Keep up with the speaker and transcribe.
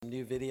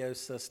new video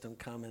system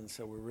coming,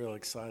 so we're real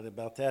excited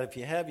about that. If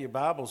you have your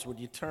Bibles, would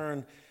you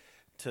turn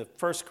to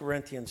 1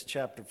 Corinthians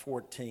chapter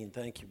 14?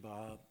 Thank you,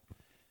 Bob.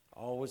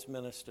 Always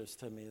ministers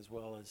to me as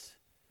well as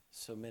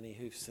so many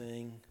who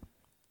sing.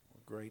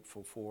 We're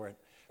grateful for it.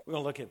 We're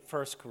going to look at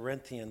 1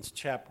 Corinthians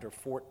chapter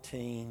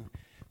 14.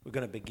 We're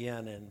going to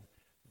begin in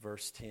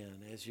verse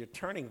 10. As you're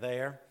turning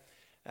there,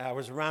 I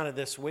was reminded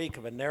this week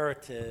of a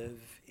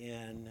narrative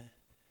in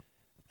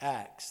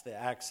Acts, the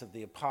Acts of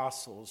the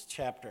Apostles,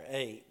 chapter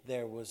 8.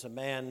 There was a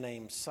man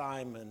named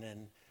Simon,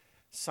 and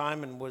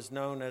Simon was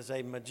known as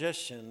a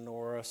magician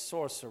or a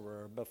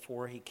sorcerer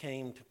before he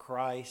came to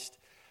Christ.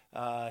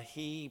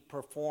 He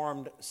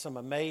performed some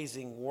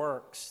amazing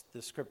works,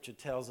 the scripture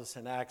tells us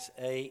in Acts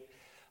 8,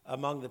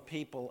 among the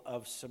people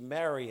of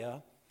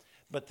Samaria.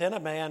 But then a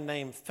man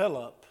named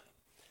Philip,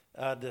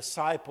 a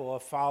disciple,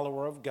 a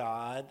follower of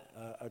God,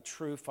 a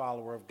true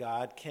follower of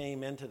God,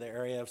 came into the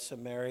area of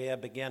Samaria,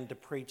 began to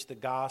preach the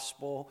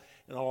gospel,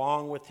 and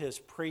along with his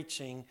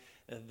preaching,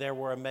 there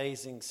were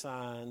amazing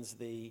signs.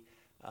 The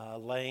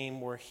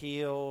lame were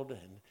healed,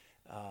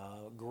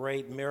 and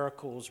great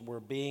miracles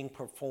were being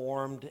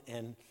performed.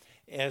 And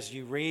as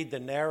you read the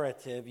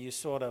narrative, you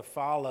sort of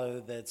follow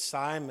that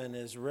Simon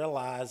is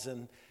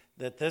realizing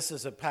that this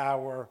is a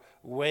power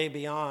way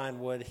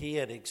beyond what he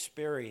had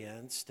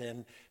experienced.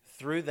 And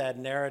through that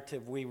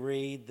narrative, we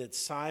read that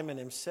Simon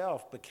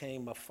himself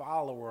became a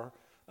follower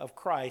of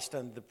Christ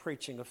under the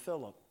preaching of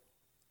Philip.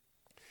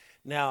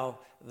 Now,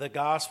 the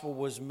gospel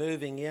was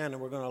moving in, and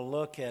we're going to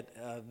look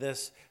at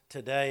this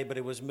today, but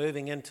it was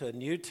moving into a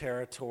new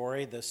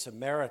territory. The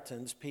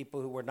Samaritans,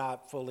 people who were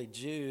not fully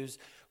Jews,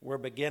 were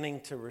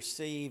beginning to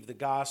receive the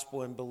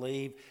gospel and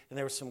believe. And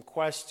there was some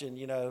question,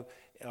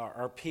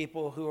 are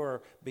people who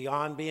are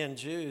beyond being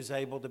Jews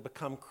able to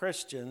become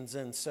Christians?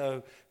 And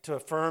so to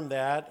affirm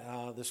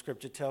that, the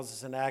scripture tells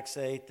us in Acts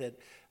 8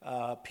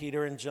 that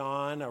Peter and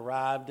John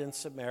arrived in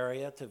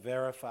Samaria to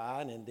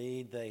verify, and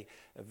indeed they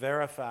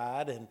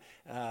verified,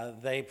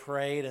 and they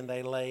prayed and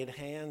they laid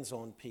hands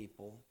on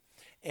people.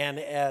 And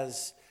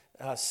as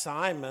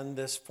Simon,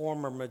 this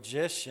former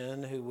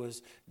magician who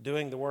was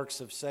doing the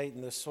works of Satan,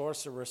 the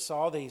sorcerer,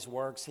 saw these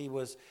works, he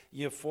was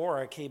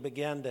euphoric. He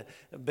began to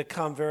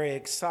become very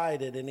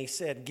excited, and he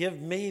said, "Give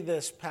me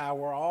this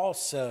power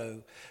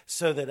also,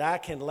 so that I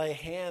can lay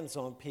hands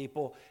on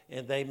people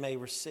and they may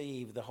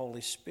receive the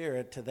Holy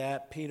Spirit." To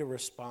that, Peter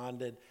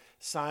responded,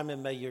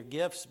 "Simon, may your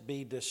gifts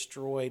be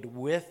destroyed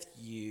with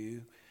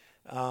you,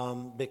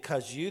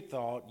 because you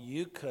thought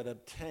you could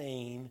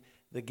obtain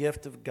the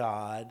gift of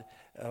God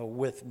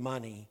with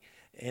money."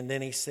 And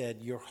then he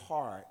said, "Your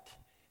heart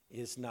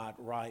is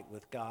not right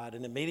with God."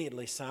 And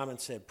immediately Simon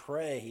said,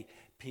 "Pray,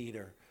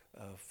 Peter,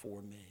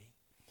 for me."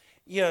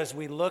 As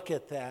we look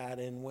at that,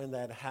 and when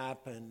that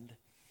happened,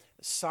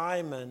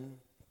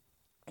 Simon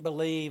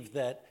believed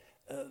that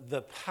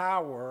the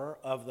power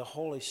of the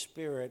Holy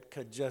Spirit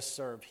could just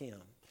serve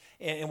him.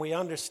 And we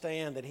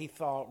understand that he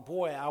thought,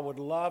 boy, I would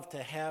love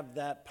to have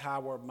that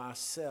power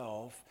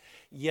myself.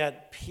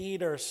 Yet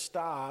Peter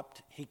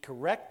stopped, he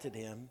corrected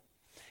him,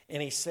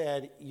 and he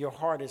said, "Your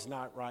heart is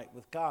not right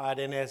with God."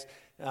 And as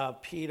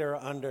Peter,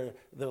 under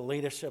the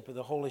leadership of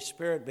the Holy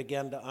Spirit,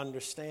 began to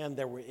understand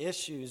there were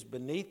issues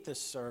beneath the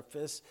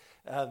surface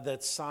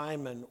that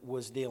Simon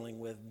was dealing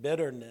with,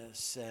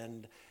 bitterness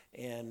and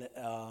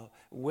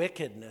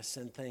wickedness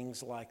and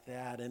things like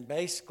that. And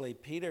basically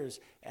Peter's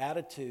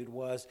attitude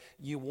was,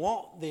 you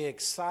want the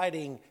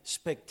exciting,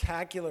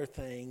 spectacular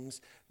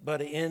things,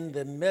 but in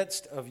the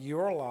midst of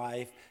your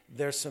life,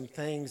 there's some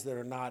things that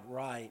are not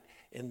right,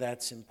 and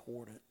that's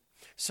important.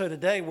 So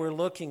today we're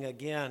looking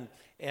again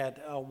at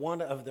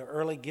one of the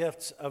early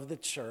gifts of the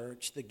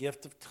church, the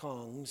gift of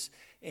tongues.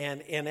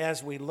 And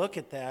as we look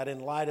at that,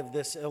 in light of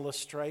this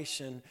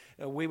illustration,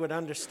 we would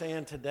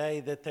understand today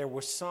that there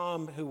were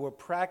some who were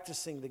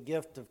practicing the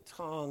gift of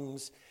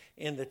tongues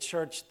in the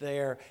church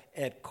there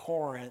at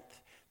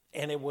Corinth.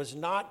 And it was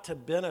not to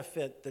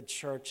benefit the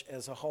church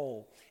as a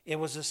whole. It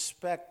was a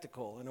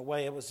spectacle. In a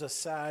way, it was a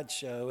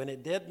sideshow. And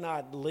it did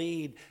not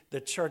lead the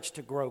church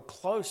to grow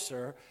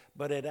closer,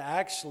 but it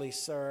actually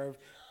served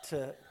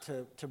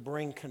to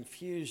bring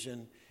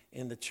confusion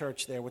in the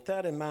church there. With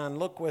that in mind,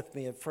 look with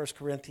me at 1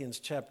 Corinthians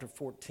chapter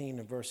 14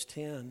 and verse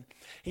 10.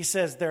 He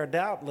says, "There are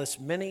doubtless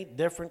many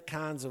different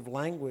kinds of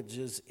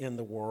languages in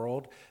the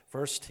world."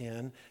 Verse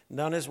 10,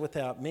 "None is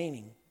without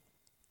meaning.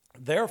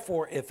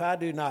 Therefore, if I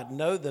do not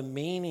know the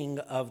meaning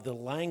of the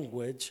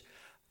language,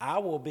 I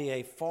will be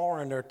a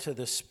foreigner to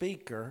the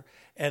speaker,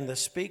 and the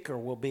speaker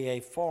will be a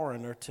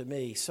foreigner to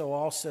me. So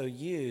also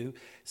you,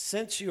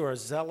 since you are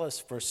zealous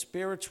for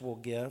spiritual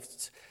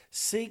gifts,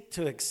 seek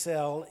to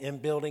excel in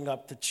building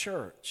up the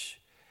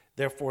church.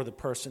 Therefore, the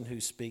person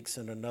who speaks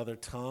in another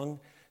tongue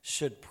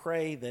should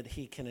pray that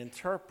he can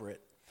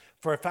interpret.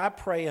 For if I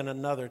pray in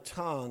another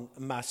tongue,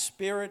 my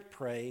spirit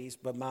prays,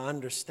 but my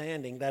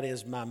understanding, that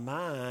is, my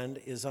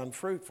mind, is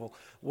unfruitful.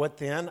 What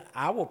then?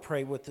 I will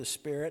pray with the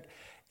Spirit,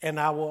 and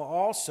I will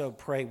also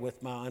pray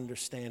with my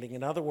understanding."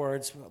 In other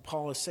words,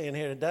 Paul is saying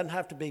here, it doesn't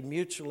have to be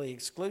mutually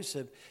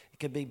exclusive. It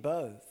could be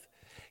both.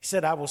 He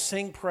said, I will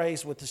sing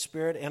praise with the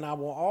Spirit, and I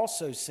will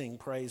also sing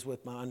praise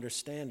with my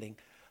understanding.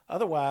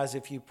 Otherwise,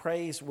 if you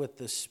praise with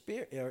the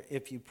Spirit,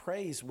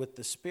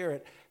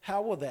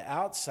 how will the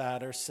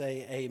outsider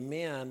say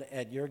amen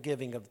at your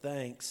giving of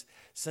thanks,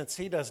 since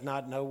he does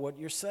not know what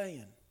you're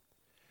saying?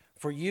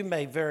 For you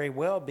may very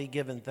well be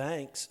given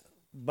thanks,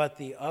 but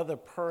the other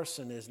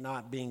person is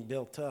not being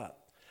built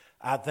up.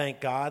 I thank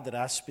God that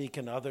I speak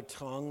in other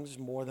tongues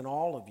more than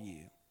all of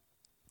you.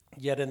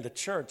 Yet in the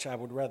church I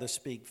would rather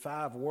speak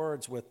 5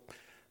 words with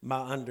my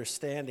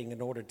understanding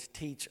in order to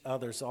teach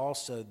others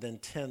also than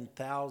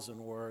 10,000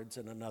 words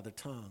in another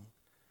tongue.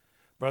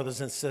 Brothers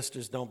and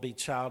sisters, don't be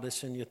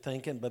childish in your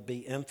thinking, but be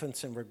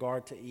infants in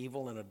regard to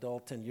evil and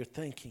adult in your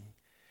thinking.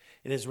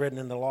 It is written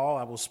in the law,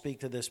 I will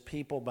speak to this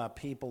people by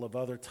people of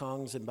other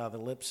tongues and by the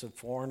lips of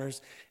foreigners,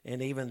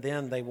 and even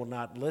then they will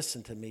not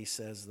listen to me,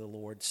 says the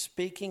Lord.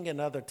 Speaking in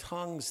other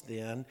tongues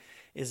then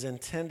is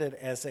intended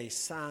as a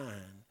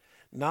sign,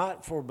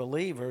 not for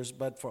believers,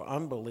 but for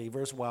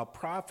unbelievers, while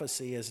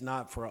prophecy is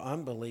not for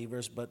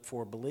unbelievers, but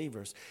for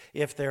believers.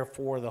 If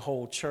therefore the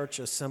whole church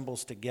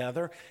assembles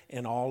together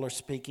and all are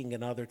speaking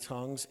in other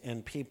tongues,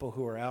 and people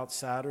who are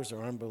outsiders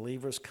or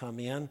unbelievers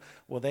come in,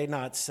 will they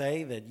not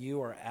say that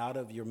you are out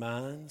of your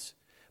minds?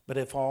 But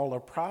if all are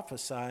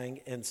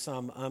prophesying and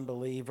some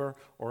unbeliever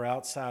or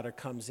outsider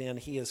comes in,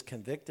 he is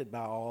convicted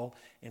by all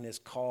and is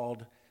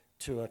called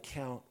to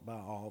account by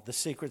all. The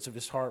secrets of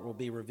his heart will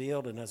be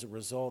revealed, and as a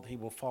result, he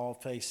will fall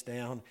face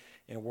down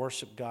and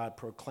worship God,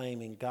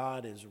 proclaiming,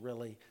 God is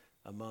really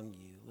among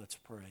you. Let's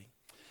pray.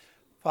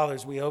 Father,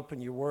 as we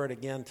open your word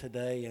again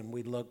today and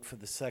we look for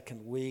the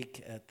second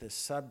week at this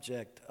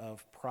subject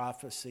of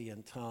prophecy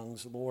and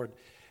tongues, Lord,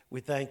 we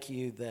thank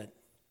you that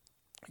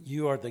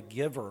you are the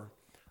giver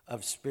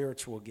of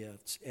spiritual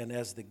gifts, and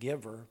as the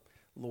giver,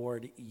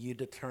 Lord, you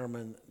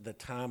determine the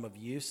time of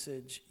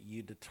usage,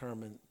 you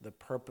determine the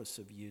purpose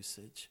of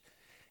usage.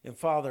 And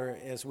Father,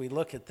 as we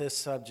look at this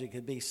subject,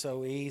 it'd be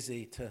so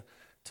easy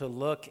to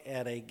look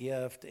at a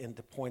gift and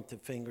to point the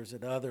fingers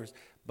at others.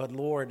 But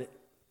Lord,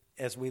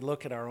 as we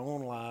look at our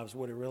own lives,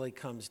 what it really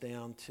comes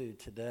down to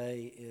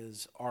today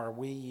is, are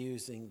we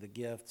using the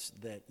gifts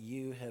that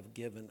you have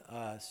given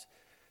us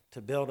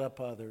to build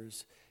up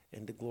others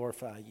and to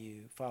glorify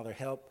you? Father,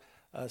 help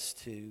us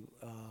to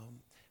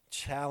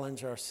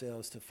challenge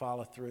ourselves to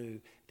follow through,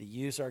 to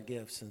use our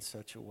gifts in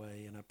such a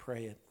way. And I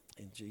pray it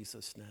in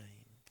Jesus' name.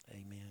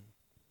 Amen.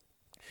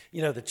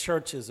 You know, the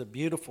church is a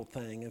beautiful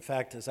thing. In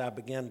fact, as I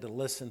began to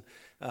listen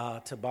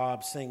to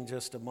Bob sing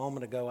just a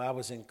moment ago, I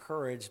was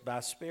encouraged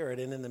by Spirit.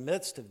 And in the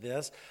midst of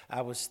this,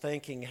 I was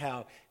thinking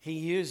how he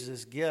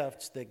uses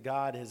gifts that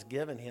God has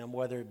given him,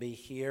 whether it be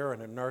here in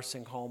a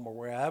nursing home or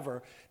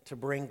wherever, to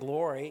bring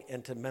glory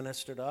and to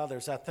minister to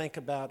others. I think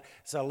about,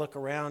 as I look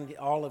around,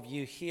 all of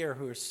you here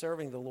who are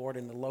serving the Lord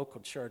in the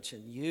local church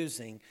and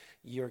using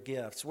your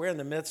gifts. We're in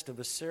the midst of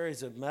a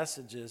series of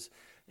messages,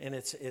 and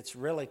it's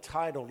really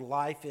titled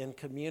Life in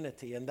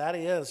Community, and that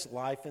is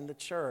life in the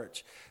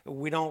church.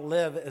 We don't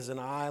live as an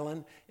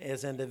island,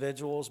 as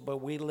individuals, but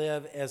we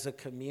live as a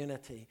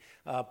community.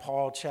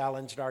 Paul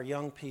challenged our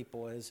young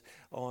people in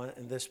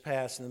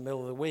the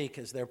middle of the week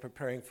as they're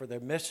preparing for their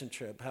mission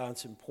trip, how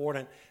it's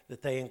important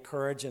that they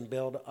encourage and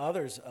build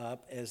others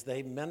up as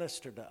they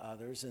minister to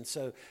others. And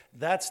so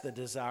that's the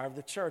desire of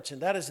the church,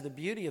 and that is the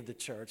beauty of the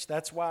church.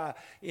 That's why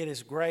it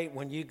is great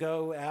when you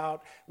go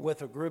out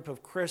with a group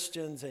of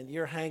Christians and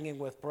you're hanging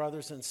with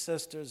brothers and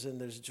sisters and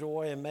there's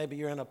joy, and maybe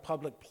you're in a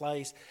public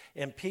place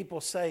and people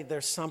say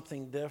there's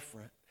something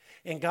different.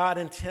 And God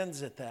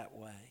intends it that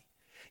way.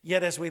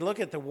 Yet as we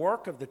look at the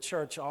work of the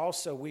church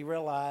also, we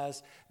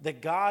realize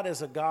that God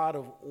is a God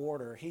of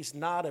order. He's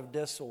not of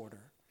disorder.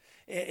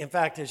 In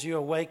fact, as you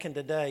awaken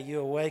today,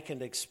 you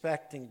awakened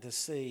expecting to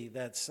see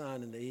that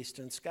sun in the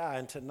eastern sky.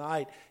 And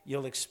tonight,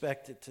 you'll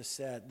expect it to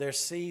set. There's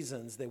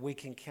seasons that we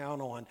can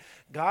count on.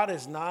 God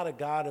is not a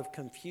God of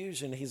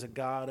confusion. He's a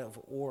God of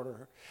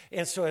order.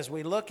 And so as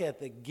we look at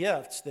the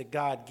gifts that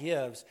God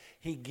gives,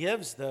 he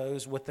gives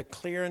those with a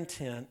clear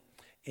intent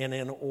and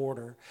in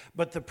order.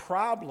 But the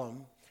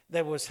problem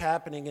that was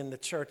happening in the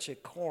church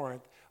at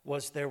Corinth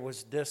was there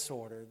was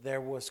disorder, there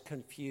was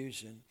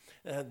confusion.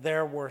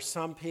 There were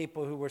some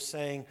people who were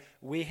saying,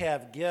 we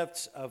have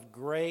gifts of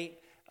great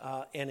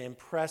and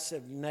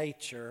impressive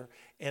nature,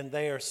 and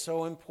they are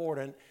so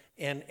important.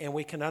 And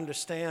we can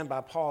understand by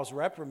Paul's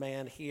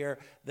reprimand here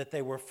that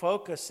they were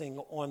focusing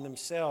on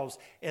themselves.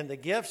 And the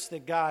gifts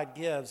that God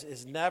gives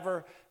is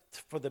never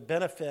for the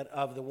benefit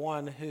of the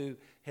one who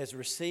has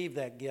received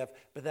that gift,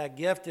 but that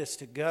gift is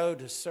to go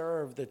to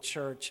serve the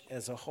church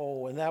as a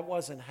whole, and that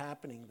wasn't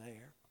happening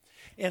there.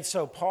 And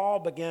so Paul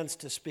begins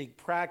to speak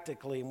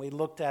practically, and we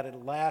looked at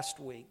it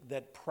last week,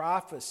 that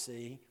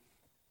prophecy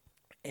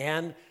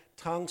and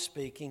tongue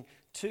speaking,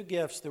 two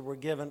gifts that were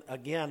given,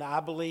 again, I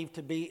believe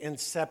to be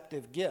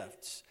inceptive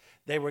gifts.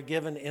 They were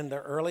given in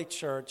the early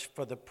church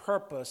for the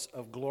purpose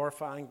of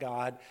glorifying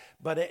God,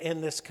 but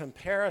in this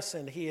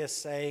comparison, he is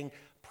saying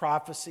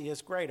prophecy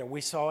is greater.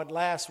 We saw it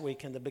last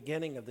week in the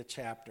beginning of the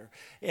chapter.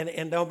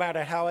 And no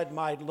matter how it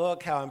might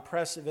look, how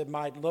impressive it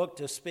might look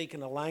to speak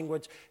in a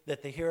language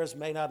that the hearers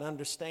may not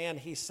understand,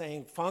 he's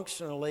saying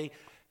functionally,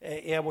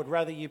 I would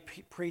rather you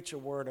preach a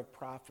word of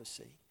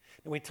prophecy.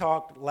 And we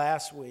talked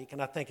last week,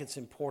 and I think it's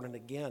important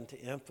again to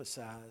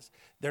emphasize,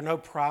 there are no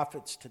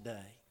prophets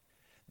today.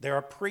 There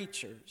are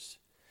preachers.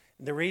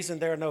 And the reason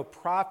there are no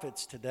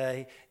prophets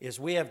today is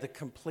we have the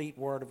complete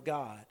Word of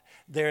God.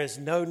 There is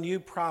no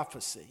new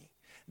prophecy.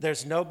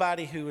 There's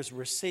nobody who is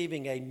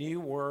receiving a new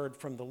word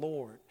from the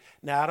Lord.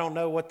 Now, I don't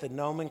know what the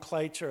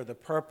nomenclature or the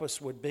purpose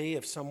would be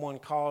if someone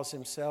calls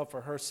himself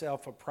or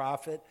herself a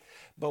prophet,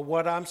 but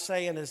what I'm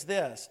saying is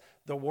this: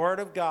 the Word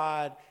of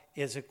God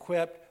is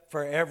equipped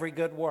for every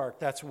good work.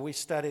 That's what we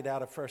studied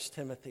out of 1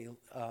 Timothy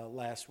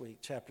last week,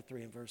 chapter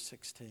 3 and verse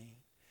 16.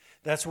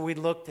 That's what we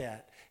looked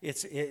at.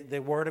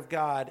 The Word of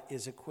God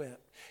is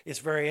equipped. It's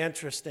very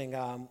interesting.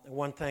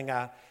 One thing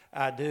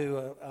I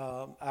do,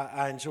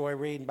 I enjoy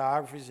reading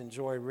biographies,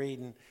 enjoy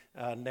reading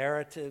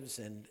narratives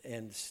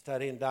and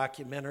studying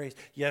documentaries.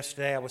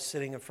 Yesterday I was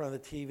sitting in front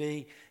of the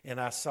TV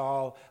and I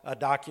saw a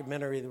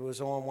documentary that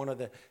was on one of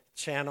the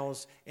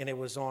channels, and it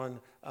was on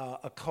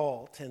a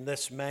cult. And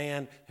this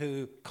man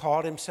who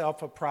called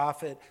himself a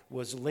prophet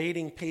was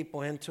leading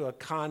people into a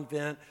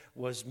convent,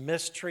 was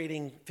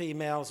mistreating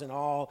females and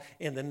all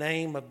in the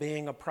name of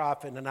being a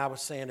prophet. And I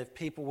was saying, if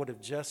people would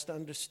have just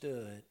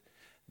understood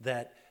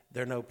that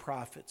there are no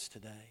prophets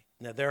today.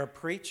 Now, there are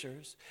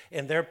preachers,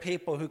 and there are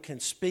people who can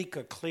speak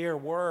a clear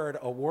word,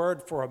 a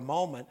word for a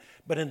moment,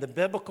 but in the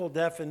biblical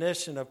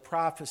definition of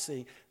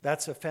prophecy,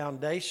 that's a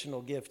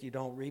foundational gift. You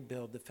don't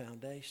rebuild the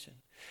foundation.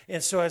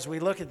 And so as we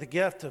look at the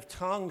gift of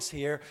tongues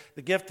here,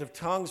 the gift of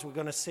tongues we're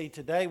going to see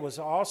today was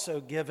also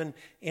given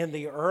in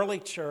the early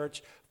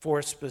church for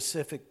a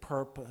specific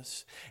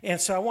purpose. And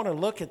so I want to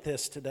look at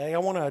this today. I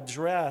want to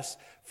address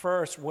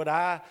first what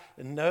I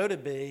know to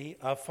be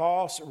a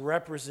false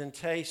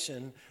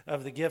representation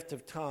of the gift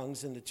of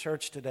tongues in the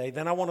church today.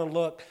 Then I want to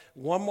look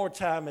one more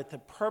time at the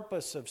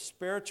purpose of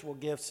spiritual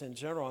gifts in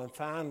general. And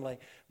finally,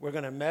 we're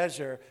going to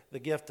measure the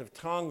gift of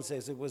tongues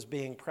as it was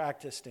being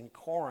practiced in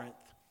Corinth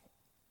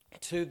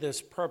to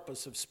this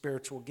purpose of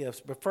spiritual gifts.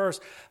 But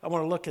first, I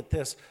want to look at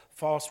this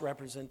false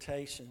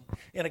representation.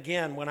 And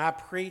again, when I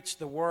preach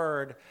the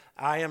word,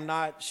 I am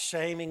not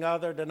shaming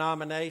other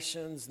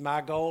denominations.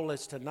 My goal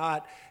is to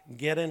not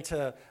get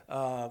into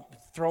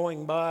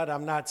throwing mud.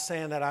 I'm not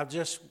saying that. I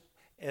just,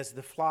 as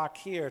the flock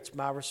here, it's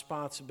my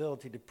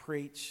responsibility to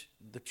preach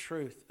the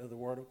truth of the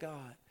Word of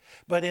God.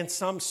 But in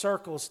some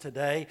circles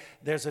today,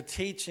 there's a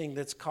teaching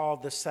that's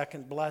called the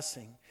second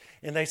blessing.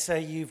 And they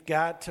say you've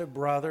got to,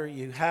 brother,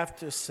 you have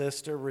to,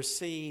 sister,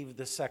 receive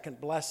the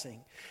second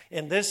blessing.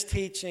 And this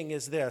teaching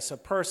is this: a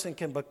person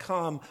can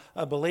become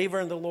a believer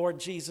in the Lord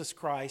Jesus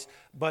Christ,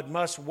 but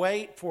must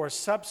wait for a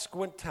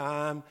subsequent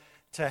time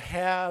to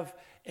have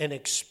an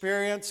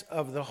experience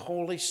of the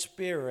Holy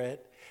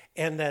Spirit,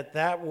 and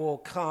that will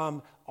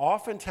come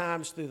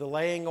oftentimes through the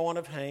laying on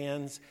of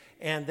hands,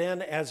 and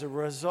then as a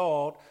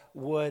result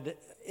would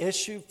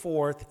issue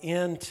forth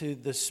into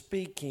the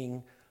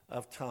speaking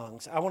of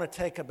tongues. I want to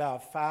take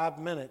about 5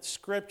 minutes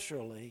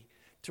scripturally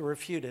to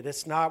refute it.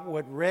 It's not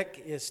what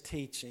Rick is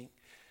teaching.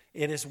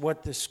 It is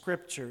what the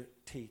Scripture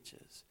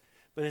teaches.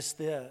 But it's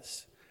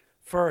this.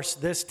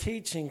 First, this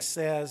teaching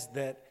says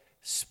that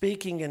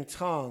speaking in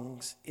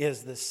tongues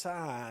is the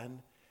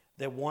sign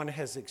that one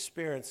has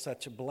experienced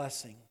such a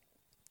blessing,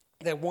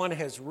 that one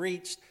has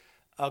reached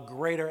a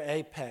greater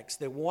apex,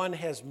 that one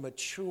has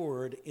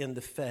matured in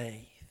the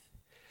faith.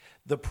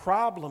 The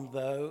problem,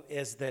 though,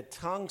 is that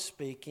tongue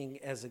speaking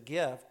as a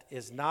gift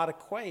is not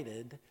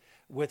equated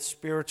with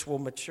spiritual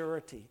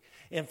maturity.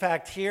 In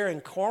fact, here in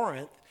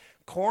Corinth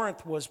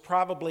was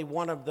probably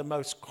one of the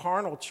most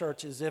carnal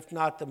churches, if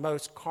not the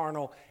most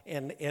carnal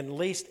and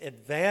least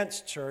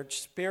advanced church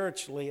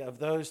spiritually of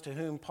those to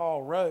whom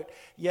Paul wrote.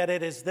 Yet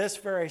it is this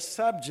very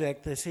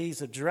subject that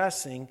he's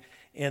addressing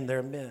in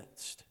their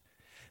midst.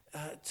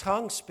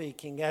 Tongue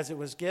speaking, as it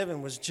was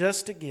given, was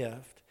just a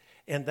gift,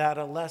 and that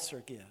a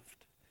lesser gift.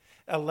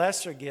 A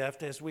lesser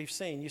gift, as we've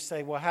seen. You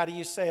say, well, how do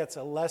you say it's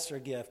a lesser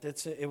gift?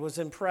 It was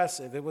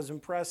impressive. It was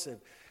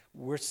impressive.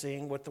 We're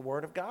seeing what the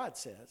Word of God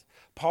says.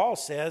 Paul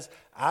says,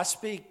 I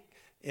speak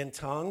in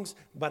tongues,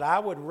 but I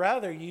would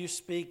rather you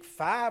speak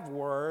 5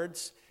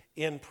 words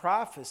in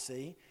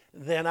prophecy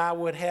than I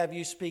would have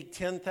you speak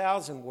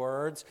 10,000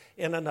 words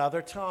in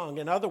another tongue.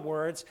 In other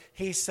words,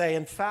 he's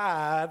saying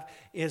 5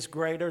 is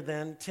greater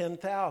than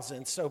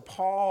 10,000. So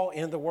Paul,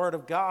 in the Word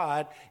of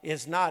God,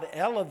 is not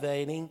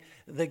elevating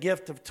the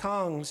gift of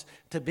tongues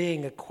to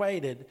being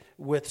equated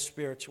with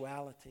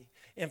spirituality.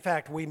 In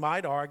fact, we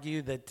might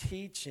argue that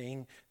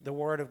teaching the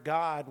Word of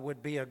God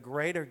would be a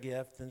greater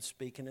gift than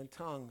speaking in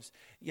tongues.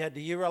 Yet, do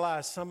you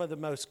realize some of the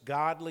most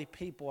godly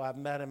people I've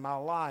met in my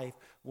life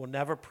will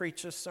never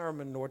preach a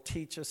sermon nor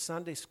teach a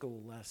Sunday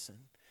school lesson?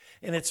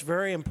 And it's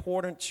very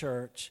important,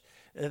 church,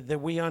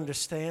 that we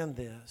understand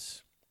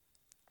this.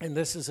 And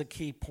this is a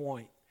key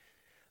point.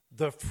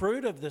 The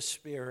fruit of the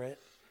Spirit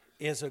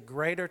is a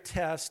greater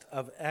test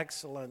of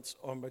excellence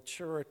or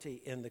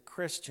maturity in the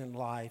Christian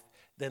life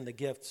than the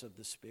gifts of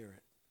the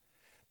Spirit.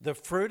 The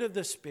fruit of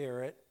the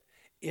Spirit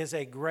is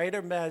a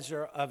greater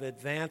measure of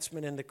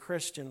advancement in the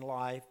Christian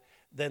life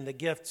than the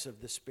gifts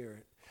of the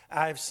Spirit.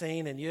 I've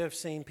seen, and you have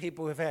seen,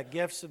 people who've had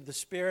gifts of the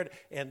Spirit,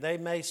 and they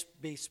may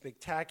be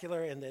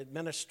spectacular in the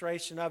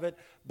administration of it,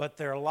 but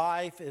their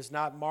life is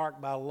not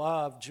marked by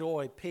love,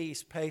 joy,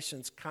 peace,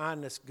 patience,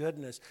 kindness,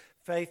 goodness,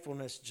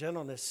 faithfulness,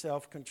 gentleness,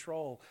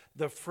 self-control.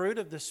 The fruit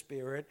of the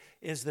Spirit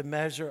is the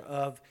measure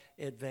of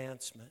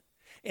advancement.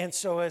 And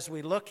so as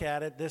we look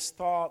at it, this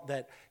thought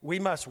that we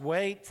must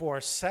wait for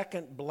a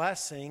second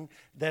blessing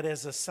that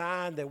is a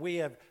sign that we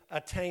have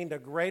attained a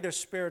greater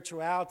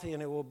spirituality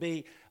and it will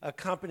be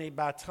accompanied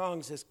by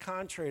tongues is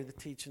contrary to the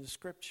teaching of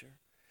Scripture.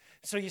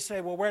 So you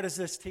say, well, where does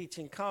this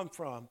teaching come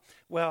from?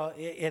 Well,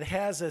 it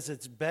has as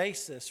its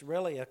basis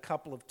really a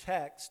couple of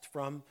texts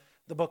from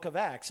the book of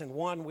Acts. And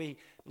one we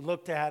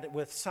looked at it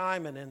with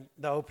Simon in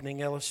the opening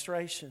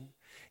illustration.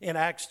 In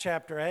Acts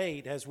chapter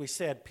 8, as we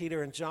said,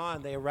 Peter and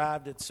John, they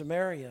arrived at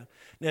Samaria.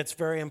 And it's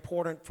very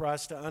important for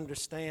us to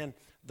understand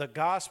the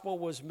gospel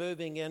was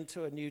moving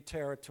into a new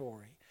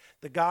territory.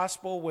 The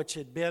gospel, which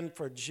had been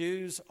for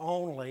Jews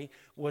only,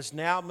 was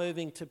now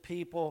moving to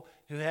people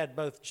who had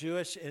both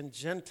Jewish and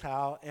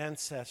Gentile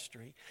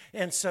ancestry.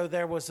 And so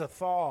there was a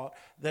thought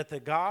that the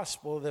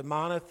gospel, the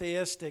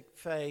monotheistic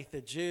faith,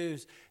 the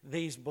Jews,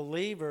 these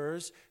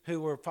believers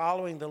who were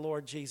following the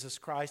Lord Jesus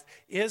Christ,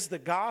 is the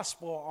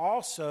gospel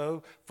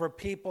also for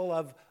people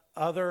of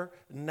other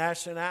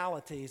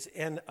nationalities,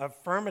 and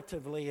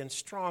affirmatively and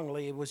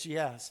strongly it was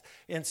yes.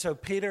 And so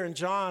Peter and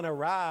John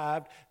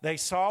arrived, they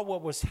saw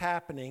what was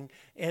happening,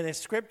 and the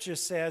Scripture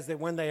says that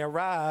when they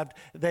arrived,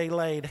 they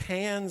laid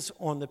hands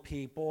on the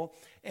people,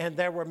 and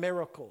there were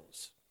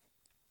miracles.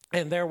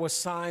 And there was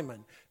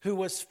Simon, who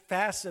was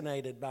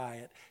fascinated by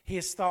it.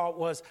 His thought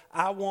was,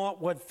 I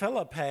want what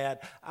Philip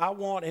had.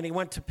 And he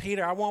went to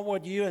Peter, I want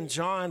what you and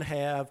John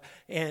have.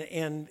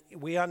 And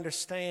we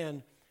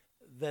understand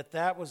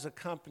that was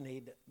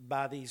accompanied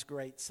by these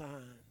great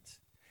signs.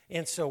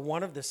 And so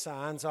one of the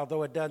signs,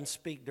 although it doesn't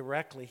speak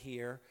directly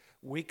here,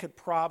 we could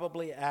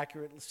probably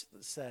accurately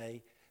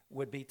say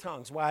would be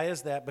tongues. Why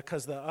is that?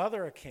 Because the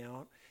other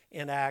account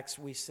in Acts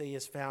we see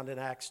is found in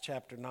Acts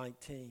chapter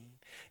 19.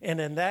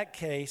 And in that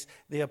case,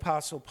 the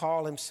Apostle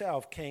Paul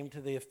himself came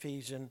to the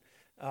Ephesian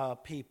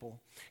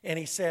people. And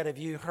he said, have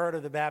you heard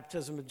of the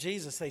baptism of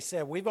Jesus? They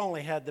said, we've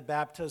only had the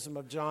baptism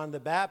of John the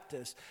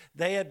Baptist.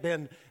 They had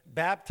been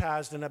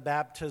baptized in a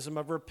baptism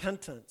of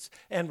repentance.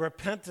 And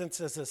repentance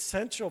is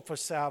essential for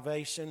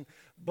salvation,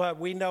 but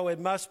we know it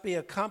must be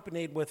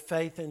accompanied with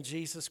faith in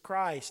Jesus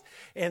Christ.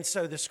 And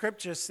so the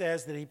Scripture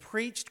says that he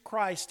preached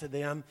Christ to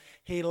them.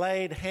 He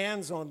laid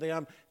hands on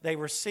them. They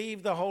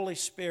received the Holy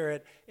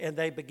Spirit, and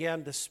they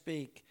began to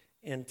speak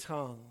in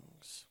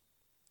tongues.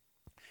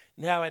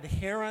 Now,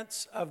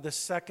 adherents of the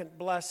second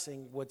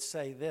blessing would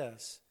say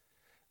this: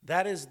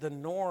 that is the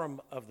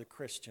norm of the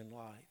Christian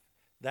life.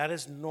 That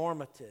is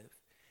normative.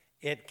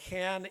 It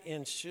can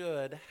and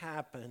should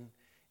happen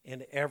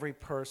in every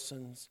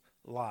person's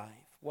life.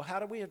 Well, how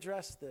do we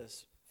address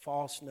this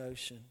false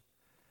notion?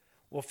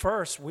 Well,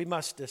 first, we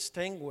must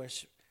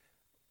distinguish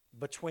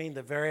between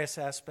the various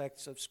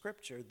aspects of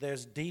Scripture.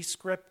 There's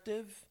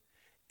descriptive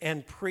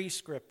and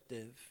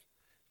prescriptive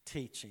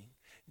teaching.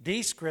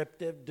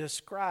 Descriptive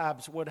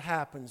describes what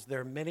happens.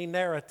 There are many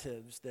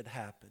narratives that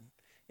happen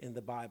in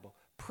the Bible.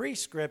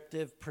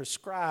 Prescriptive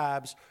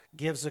prescribes,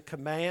 gives a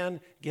command,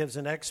 gives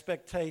an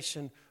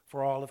expectation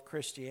for all of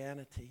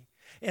Christianity.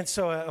 And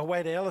so a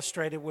way to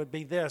illustrate it would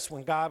be this.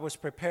 When God was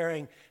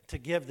preparing to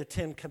give the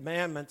 10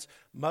 Commandments,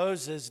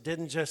 Moses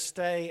didn't just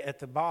stay at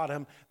the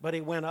bottom, but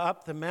he went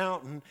up the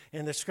mountain,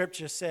 and the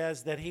Scripture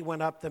says that he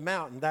went up the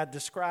mountain. That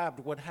described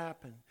what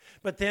happened.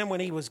 But then when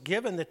he was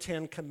given the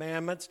 10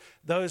 Commandments,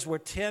 those were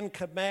 10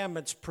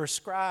 commandments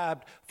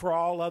prescribed for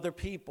all other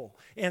people.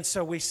 And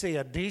so we see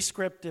a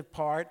descriptive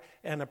part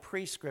and a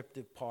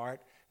prescriptive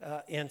part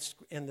in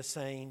the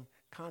same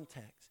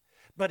context.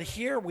 But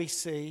here we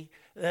see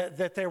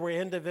that there were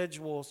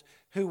individuals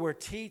who were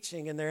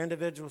teaching, and there are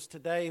individuals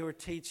today who are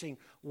teaching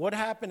what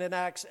happened in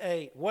Acts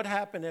 8, what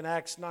happened in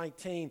Acts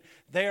 19.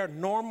 They are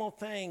normal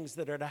things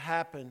that are to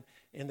happen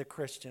in the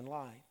Christian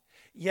life.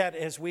 Yet,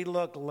 as we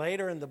look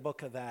later in the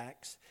book of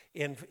Acts,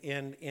 in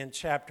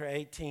chapter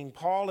 18,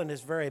 Paul in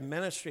his very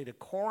ministry to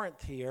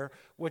Corinth here,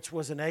 which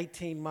was an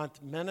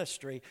 18-month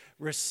ministry,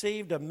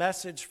 received a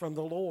message from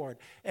the Lord.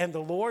 And the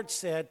Lord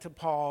said to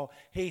Paul,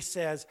 he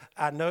says,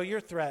 I know you're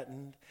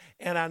threatened,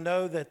 and I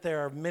know that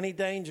there are many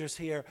dangers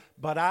here,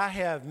 but I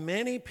have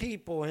many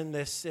people in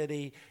this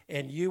city,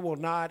 and you will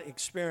not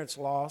experience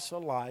loss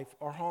of life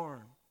or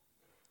harm.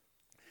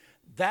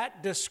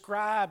 That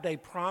described a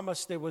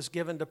promise that was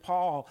given to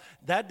Paul.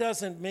 That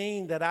doesn't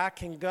mean that I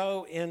can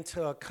go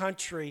into a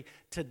country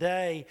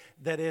today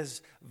that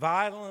is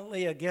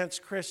violently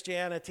against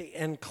Christianity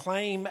and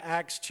claim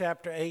Acts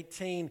chapter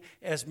 18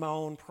 as my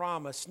own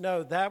promise.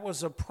 No, that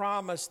was a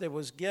promise that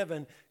was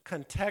given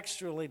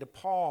contextually to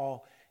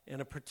Paul in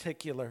a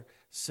particular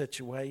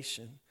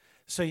situation.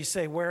 So you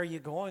say, where are you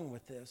going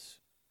with this?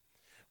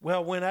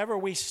 Well, whenever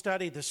we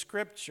study the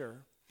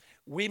Scripture,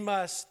 we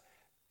must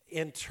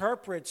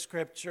interpret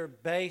Scripture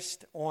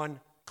based on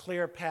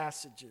clear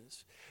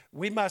passages.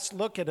 We must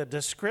look at a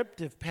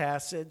descriptive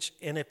passage,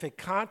 and if it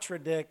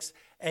contradicts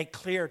a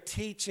clear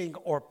teaching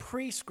or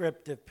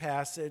prescriptive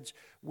passage,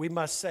 we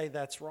must say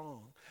that's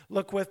wrong.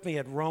 Look with me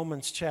at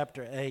Romans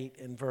chapter 8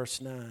 and verse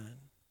 9.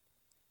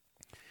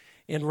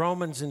 In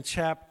Romans in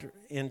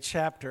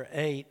chapter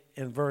 8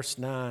 and verse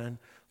 9,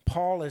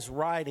 Paul is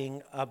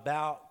writing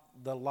about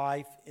the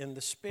life in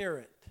the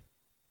Spirit.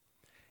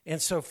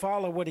 And so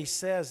follow what he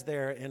says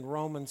there in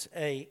Romans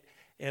 8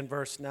 and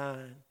verse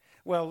 9.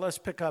 Well, let's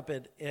pick up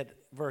at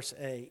verse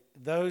 8.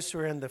 Those who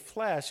are in the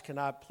flesh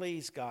cannot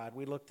please God.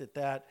 We looked at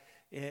that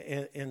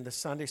in the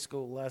Sunday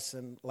school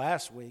lesson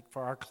last week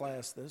for our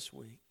class this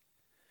week.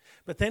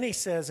 But then he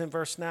says in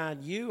verse 9,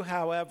 you,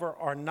 however,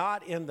 are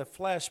not in the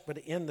flesh, but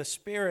in the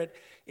Spirit,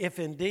 if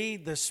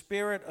indeed the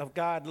Spirit of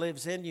God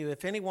lives in you.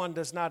 If anyone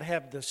does not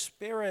have the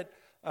Spirit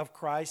of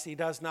Christ, he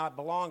does not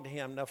belong to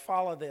him. Now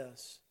follow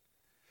this.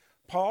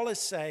 Paul is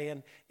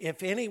saying,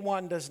 if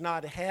anyone does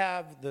not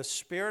have the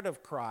Spirit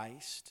of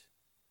Christ,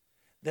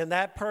 then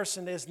that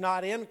person is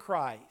not in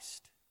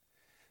Christ.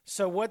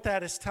 So what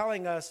that is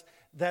telling us,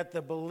 that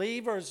the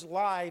believer's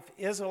life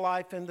is a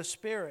life in the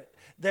Spirit.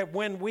 That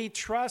when we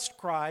trust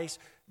Christ,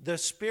 the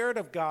Spirit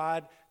of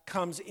God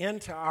comes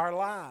into our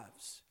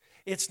lives.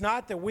 It's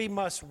not that we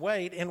must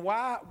wait. And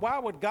why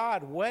would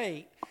God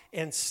wait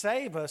and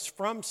save us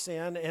from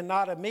sin and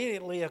not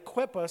immediately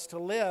equip us to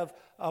live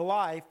a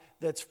life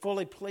that's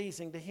fully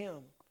pleasing to Him?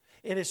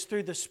 It is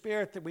through the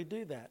Spirit that we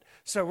do that.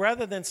 So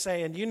rather than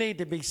saying you need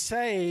to be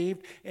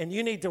saved and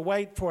you need to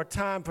wait for a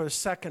time for a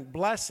second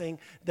blessing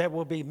that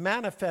will be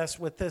manifest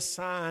with this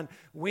sign,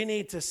 we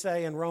need to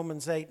say in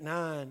Romans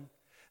 8:9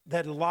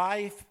 that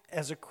life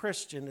as a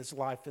Christian is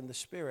life in the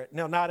Spirit.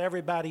 Now, not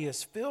everybody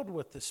is filled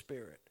with the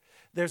Spirit.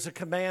 There's a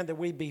command that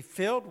we be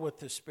filled with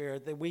the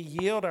Spirit, that we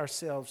yield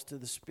ourselves to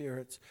the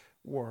Spirit's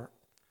work.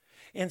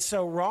 And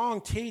so wrong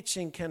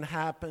teaching can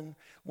happen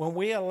when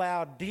we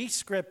allow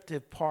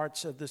descriptive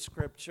parts of the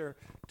Scripture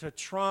to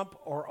trump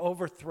or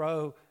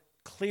overthrow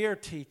clear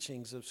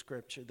teachings of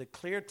Scripture. The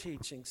clear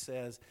teaching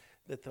says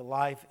that the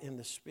life in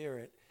the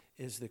Spirit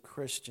is the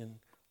Christian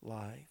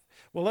life.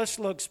 Well, let's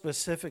look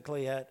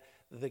specifically at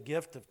the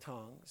gift of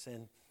tongues.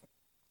 And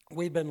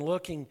we've been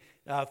looking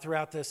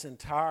throughout this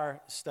entire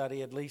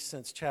study, at least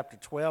since chapter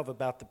 12,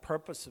 about the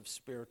purpose of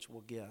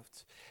spiritual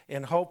gifts.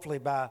 And hopefully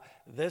by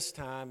this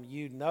time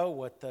you know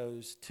what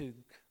those two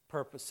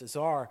purposes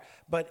are.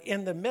 But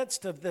in the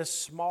midst of this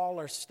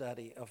smaller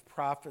study of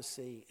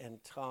prophecy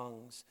and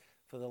tongues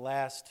for the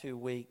last 2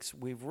 weeks,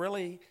 we've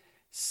really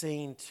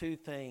seen two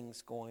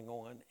things going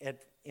on.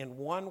 In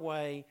one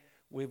way,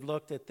 we've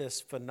looked at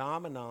this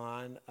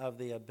phenomenon of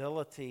the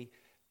ability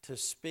to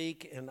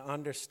speak and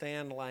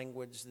understand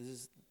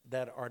languages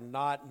that are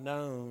not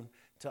known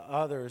to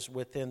others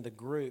within the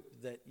group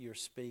that you're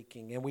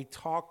speaking. And we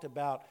talked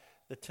about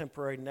the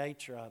temporary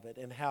nature of it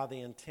and how the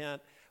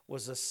intent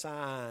was a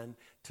sign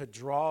to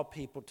draw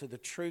people to the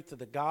truth of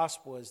the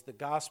gospel as the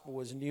gospel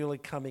was newly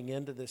coming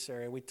into this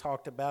area. We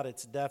talked about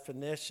its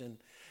definition,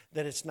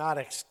 that it's not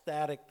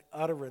ecstatic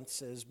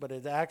utterances, but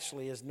it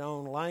actually is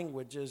known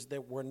languages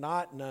that were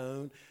not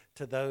known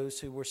to those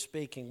who were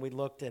speaking. We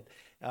looked at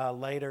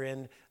later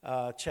in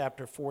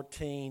chapter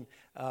 14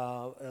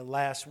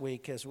 last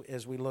week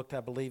as we looked, I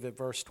believe, at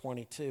verse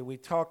 22. We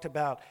talked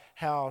about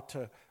how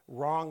to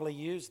wrongly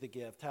use the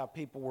gift, how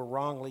people were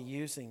wrongly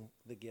using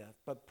the gift.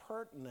 But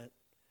pertinent,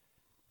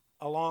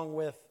 along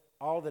with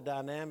all the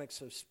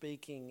dynamics of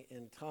speaking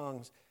in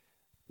tongues,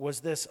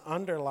 was this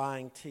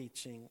underlying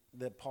teaching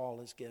that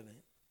Paul is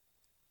giving.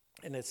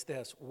 And it's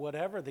this: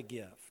 whatever the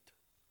gift,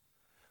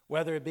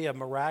 whether it be a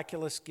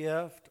miraculous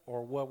gift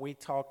or what we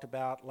talked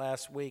about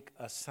last week,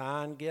 a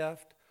sign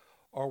gift,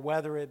 or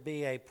whether it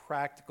be a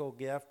practical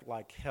gift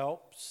like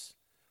helps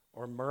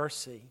or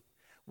mercy,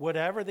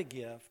 whatever the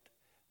gift,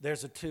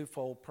 there's a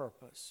twofold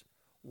purpose.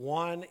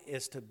 One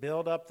is to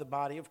build up the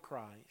body of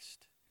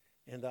Christ,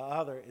 and the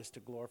other is to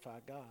glorify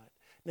God.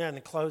 Now, in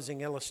the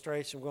closing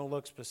illustration, we're going to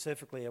look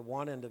specifically at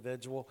one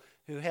individual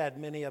who had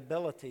many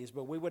abilities,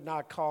 but we would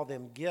not call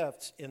them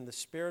gifts in the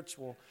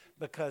spiritual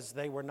because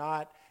they were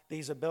not,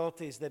 these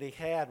abilities that he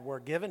had were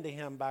given to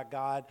him by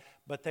God,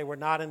 but they were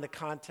not in the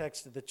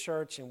context of the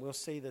church, and we'll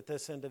see that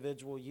this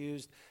individual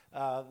used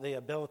the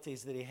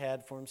abilities that he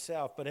had for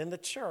himself. But in the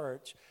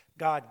church,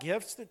 God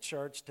gifts the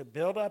church to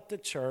build up the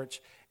church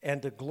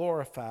and to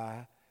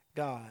glorify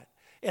God.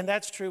 And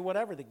that's true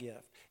whatever the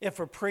gift. If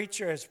a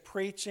preacher is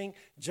preaching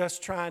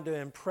just trying to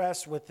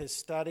impress with his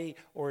study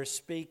or his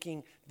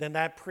speaking, then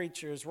that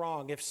preacher is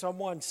wrong. If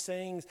someone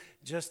sings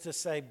just to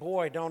say,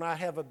 boy, don't I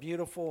have a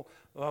beautiful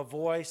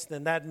voice,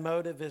 then that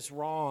motive is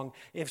wrong.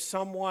 If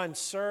someone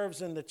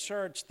serves in the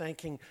church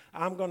thinking,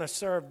 I'm going to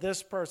serve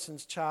this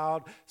person's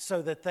child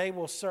so that they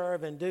will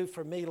serve and do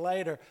for me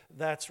later,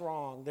 that's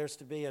wrong. There's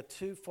to be a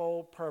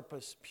twofold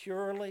purpose: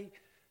 purely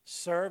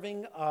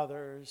serving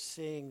others,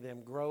 seeing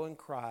them grow in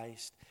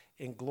Christ,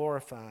 and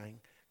glorifying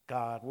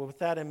God. Well, with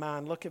that in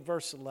mind, look at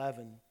verse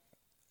 11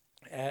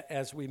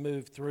 as we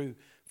move through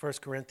 1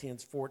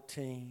 Corinthians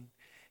 14.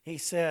 He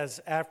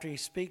says, after he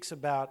speaks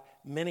about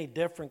many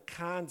different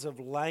kinds of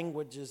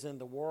languages in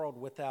the world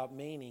without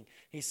meaning,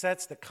 he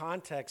sets the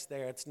context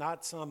there. It's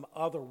not some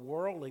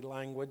otherworldly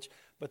language,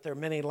 but there are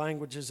many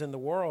languages in the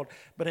world.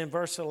 But in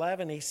verse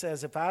 11, he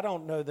says, if I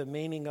don't know the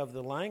meaning of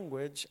the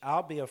language,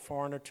 I'll be a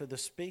foreigner to the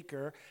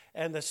speaker,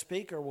 and the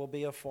speaker will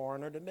be a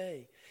foreigner to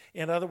me.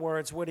 In other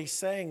words, what he's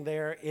saying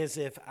there is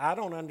if I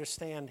don't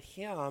understand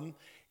him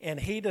and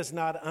he does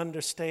not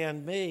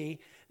understand me,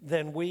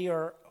 then we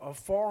are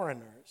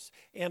foreigners.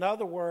 In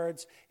other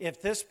words,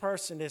 if this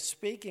person is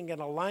speaking in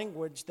a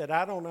language that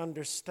I don't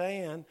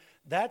understand,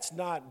 that's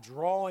not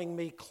drawing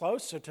me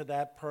closer to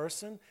that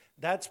person.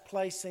 That's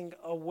placing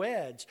a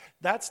wedge.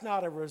 That's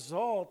not a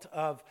result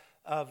of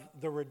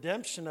the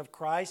redemption of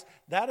Christ.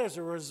 That is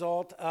a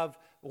result of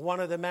one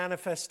of the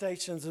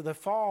manifestations of the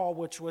fall,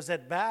 which was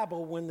at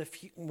Babel when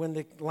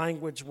the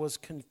language was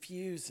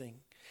confusing.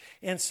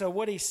 And so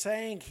what he's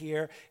saying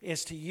here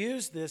is to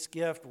use this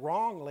gift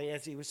wrongly,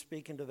 as he was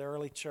speaking to the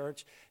early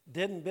church,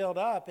 didn't build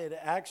up. It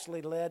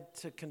actually led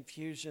to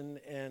confusion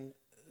and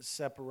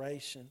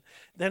separation.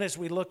 Then as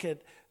we look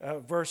at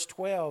verse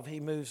 12, he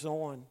moves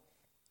on.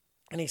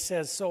 And he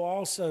says, so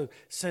also,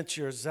 since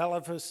you're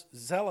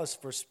zealous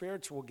for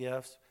spiritual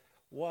gifts,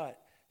 what?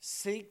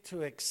 Seek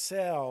to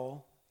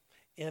excel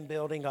in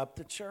building up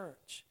the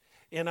church.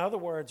 In other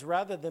words,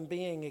 rather than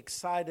being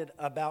excited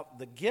about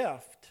the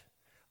gift,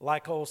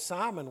 like old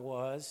Simon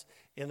was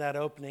in that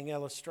opening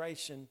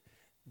illustration,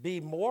 be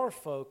more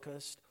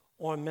focused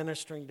on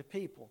ministering to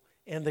people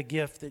and the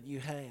gift that you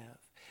have.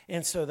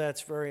 And so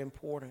that's very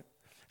important.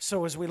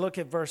 So as we look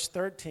at verse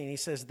 13, he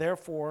says,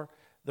 therefore,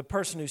 the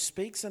person who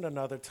speaks in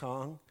another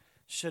tongue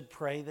should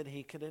pray that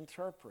he could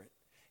interpret.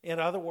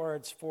 In other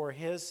words, for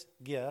his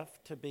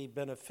gift to be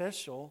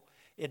beneficial,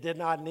 it did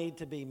not need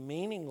to be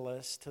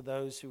meaningless to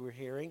those who were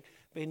hearing,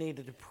 but he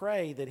needed to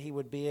pray that he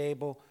would be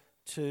able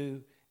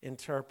to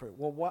interpret.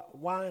 Well,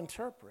 why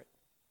interpret?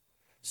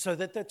 So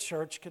that the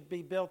church could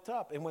be built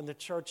up. And when the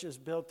church is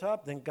built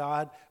up, then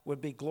God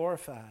would be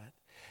glorified.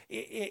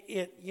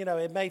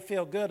 It may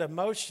feel good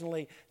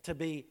emotionally to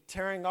be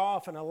tearing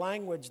off in a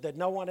language that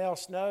no one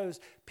else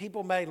knows.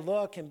 People may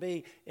look and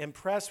be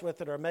impressed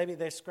with it, or maybe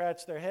they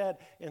scratch their head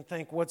and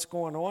think, what's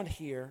going on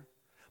here?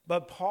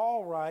 But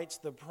Paul writes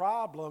the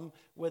problem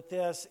with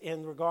this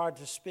in regard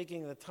to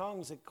speaking in the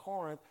tongues at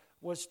Corinth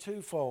was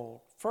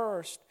twofold.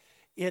 First,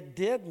 it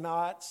did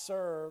not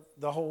serve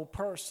the whole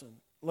person.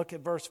 Look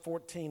at verse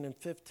 14 and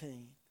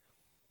 15.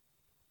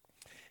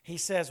 He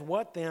says,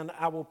 what then?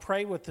 I will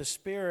pray with the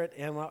Spirit,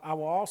 and I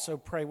will also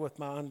pray with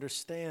my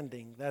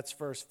understanding. That's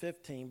verse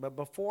 15. But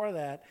before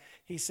that,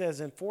 he says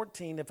in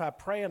 14, if I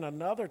pray in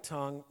another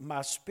tongue,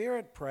 my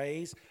spirit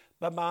prays,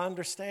 but my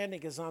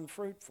understanding is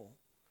unfruitful.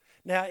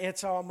 Now,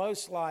 it's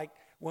almost like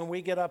when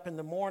we get up in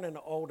the morning,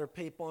 older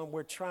people, and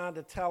we're trying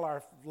to tell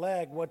our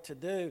leg what to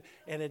do,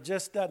 and it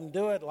just doesn't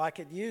do it like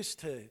it used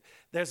to.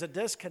 There's a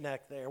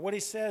disconnect there. What he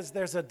says,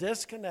 there's a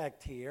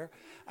disconnect here.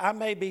 I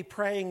may be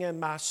praying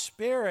in my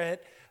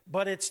spirit,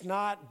 but it's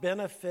not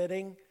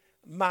benefiting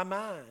my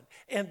mind.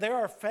 And there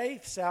are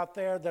faiths out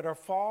there that are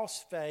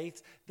false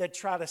faiths that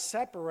try to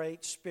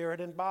separate spirit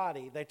and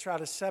body. They try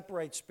to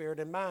separate spirit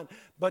and mind.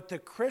 But the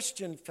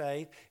Christian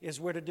faith is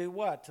we're to do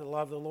what? To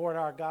love the Lord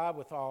our God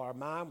with all our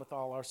mind, with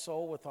all our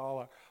soul, with all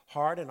our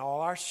heart, and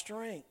all our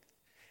strength.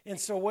 And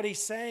so what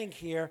he's saying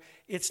here,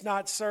 it's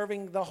not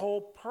serving the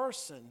whole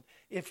person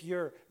if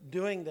you're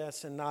doing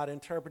this and not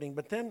interpreting.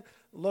 But then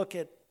look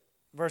at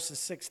verses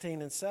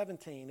 16 and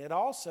 17. It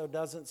also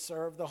doesn't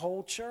serve the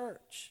whole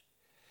church.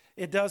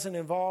 It doesn't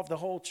involve the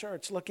whole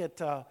church. Look at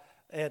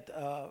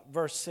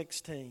verse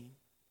 16.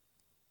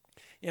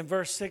 In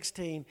verse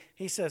 16,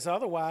 he says,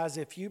 otherwise,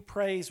 if you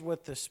praise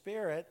with the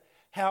Spirit,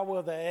 how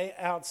will the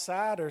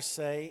outsider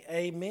say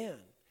amen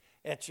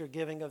at your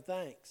giving of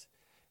thanks?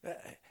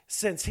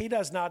 Since he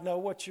does not know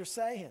what you're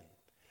saying.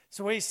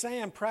 So what he's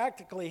saying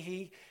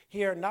practically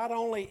here, not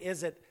only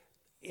is it,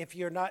 if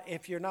you're not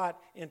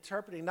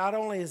interpreting, not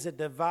only is it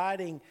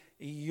dividing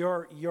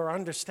your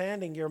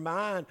understanding, your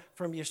mind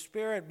from your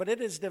spirit, but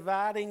it is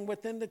dividing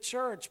within the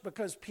church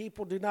because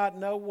people do not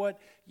know what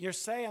you're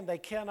saying. They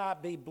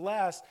cannot be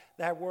blessed.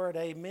 That word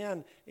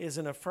amen is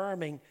an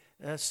affirming,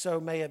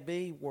 so may it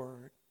be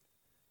word.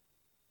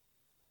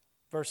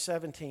 Verse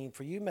 17,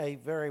 for you may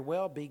very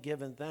well be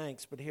given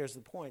thanks, but here's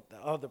the point, the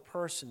other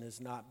person is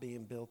not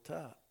being built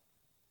up.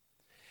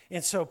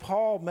 And so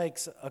Paul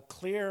makes a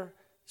clear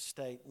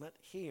statement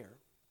here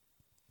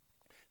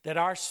that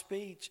our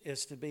speech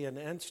is to be an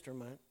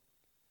instrument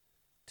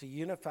to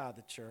unify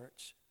the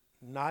church,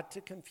 not to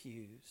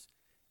confuse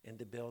and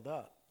to build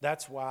up.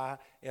 That's why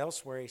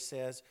elsewhere he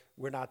says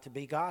we're not to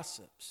be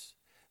gossips,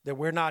 that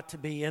we're not to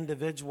be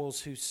individuals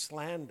who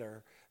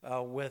slander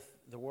with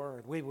the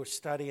word. We were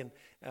studying,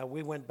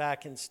 we went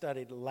back and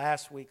studied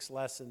last week's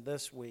lesson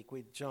this week.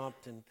 We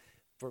jumped and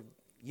for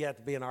You have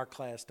to be in our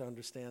class to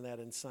understand that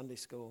in Sunday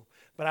school.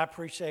 But I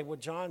appreciate what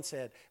John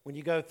said. When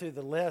you go through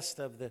the list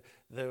of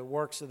the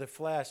works of the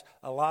flesh,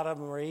 a lot of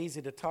them are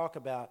easy to talk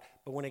about.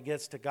 But when it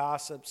gets to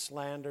gossip,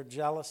 slander,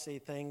 jealousy,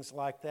 things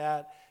like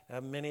that,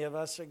 many of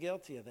us are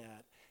guilty of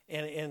that.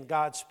 And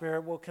God's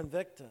Spirit will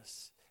convict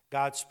us.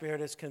 God's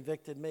Spirit has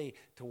convicted me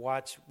to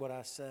watch what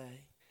I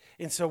say.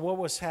 And so what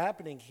was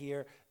happening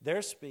here,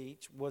 their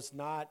speech was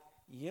not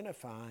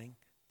unifying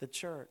the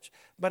church.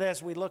 But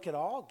as we look at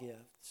all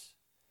gifts,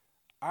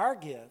 our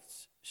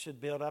gifts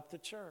should build up the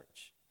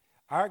church.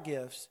 Our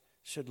gifts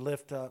should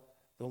lift up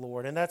the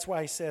Lord. And that's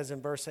why he says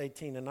in verse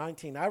 18 and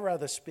 19, I'd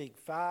rather speak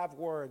 5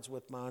 words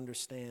with my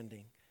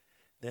understanding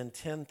than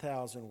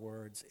 10,000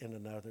 words in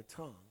another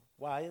tongue.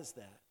 Why is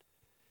that?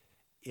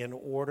 In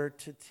order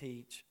to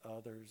teach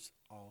others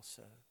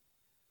also.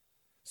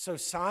 So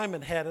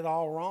Simon had it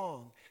all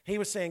wrong. He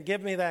was saying,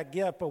 give me that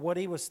gift, but what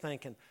he was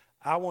thinking,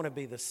 I want to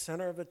be the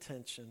center of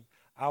attention.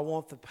 I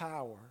want the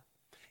power.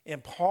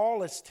 And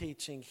Paul is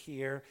teaching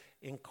here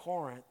in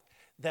Corinth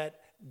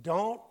that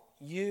don't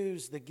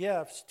use the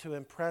gifts to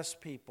impress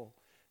people.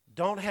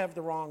 Don't have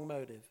the wrong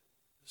motive.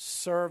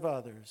 Serve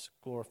others,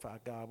 glorify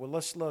God. Well,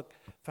 let's look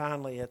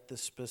finally at the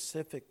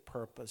specific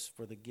purpose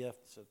for the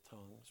gifts of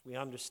tongues. We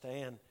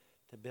understand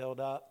to build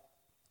up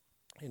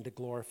and to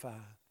glorify.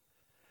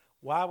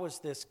 Why was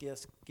this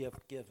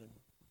gift given?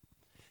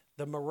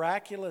 The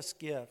miraculous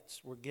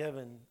gifts were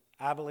given,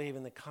 I believe,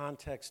 in the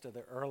context of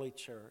the early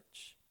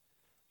church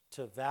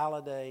to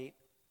validate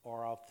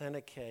or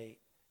authenticate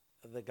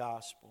the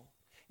gospel.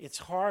 It's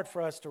hard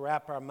for us to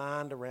wrap our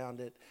mind around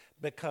it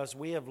because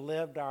we have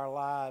lived our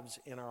lives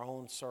in our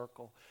own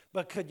circle.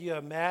 But could you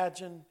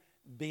imagine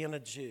being a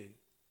Jew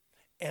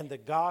and the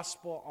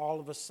gospel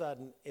all of a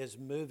sudden is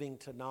moving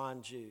to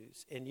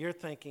non-Jews? And you're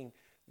thinking,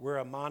 we're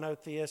a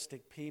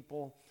monotheistic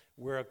people,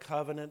 we're a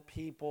covenant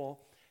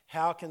people.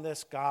 How can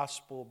this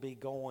gospel be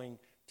going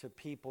to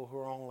people who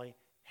are only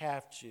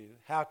half Jew?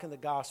 How can the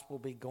gospel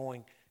be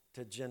going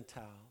to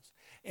Gentiles?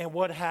 And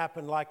what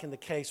happened, like in the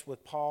case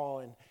with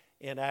Paul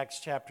in Acts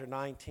chapter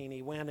 19,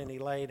 he went and he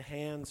laid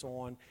hands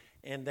on,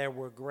 and there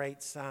were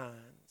great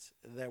signs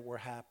that were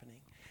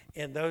happening.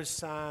 And those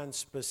signs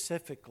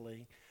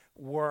specifically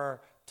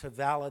were to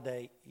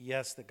validate,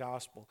 yes, the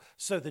gospel.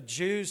 So the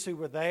Jews who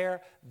were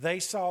there, they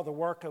saw the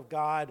work of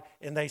God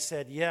and they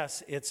said,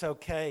 yes, it's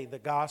okay. The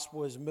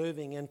gospel is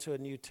moving into a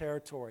new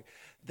territory.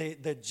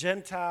 The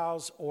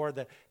Gentiles or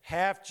the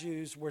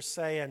half-Jews were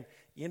saying,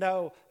 you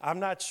know, I'm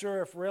not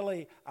sure if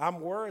really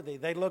I'm worthy.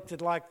 They looked at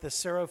like the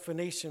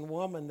Syrophoenician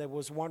woman that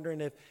was wondering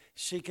if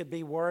she could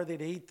be worthy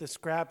to eat the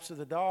scraps of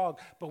the dog.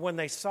 But when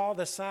they saw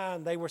the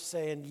sign, they were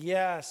saying,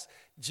 yes,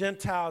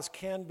 Gentiles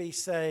can be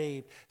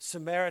saved.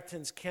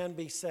 Samaritans can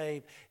be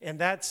saved. And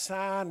that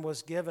sign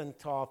was given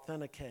to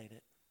authenticate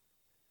it.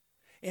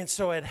 And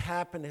so it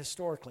happened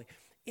historically.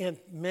 In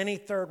many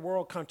third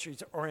world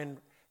countries or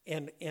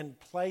in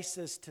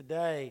places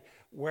today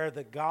where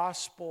the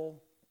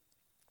gospel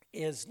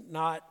is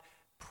not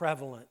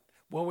prevalent,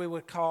 what we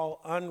would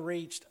call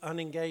unreached,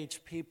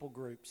 unengaged people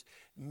groups.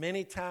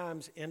 Many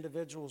times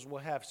individuals will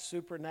have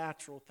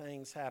supernatural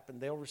things happen.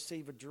 They'll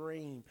receive a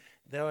dream.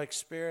 They'll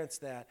experience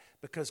that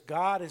because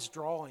God is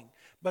drawing.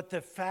 But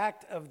the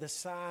fact of the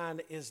sign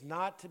is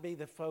not to be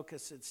the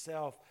focus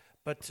itself,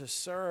 but to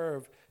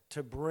serve,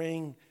 to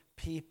bring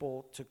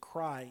people to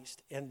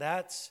Christ. And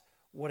that's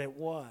what it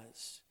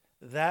was.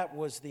 That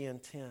was the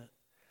intent.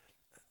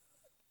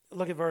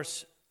 Look at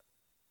verse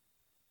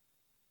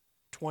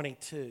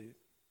 22.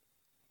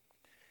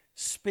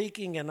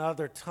 Speaking in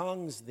other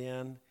tongues,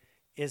 then,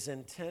 is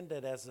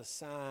intended as a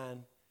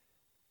sign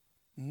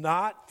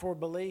not for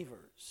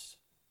believers,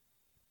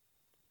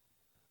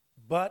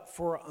 but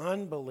for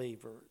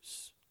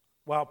unbelievers.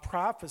 While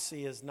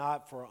prophecy is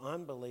not for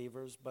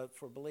unbelievers, but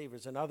for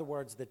believers. In other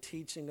words, the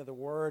teaching of the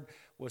word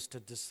was to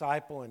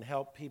disciple and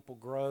help people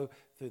grow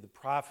through the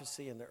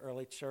prophecy in the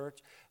early church.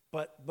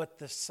 But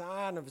the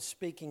sign of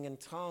speaking in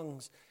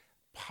tongues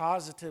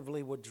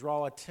positively would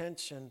draw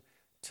attention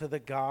to the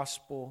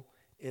gospel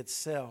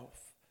itself.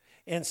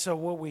 And so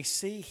what we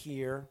see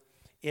here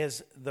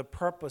is the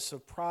purpose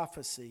of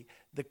prophecy.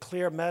 The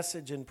clear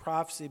message in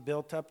prophecy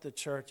built up the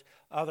church.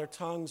 Other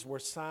tongues were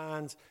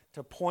signs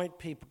to point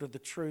people to the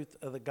truth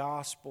of the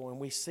gospel. And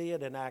we see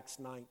it in Acts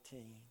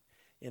 19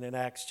 and in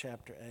Acts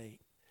chapter 8.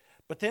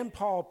 But then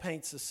Paul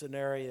paints a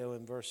scenario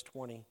in verse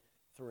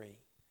 23.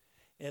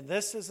 And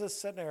this is a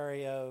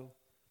scenario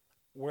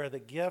where the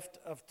gift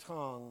of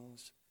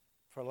tongues,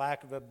 for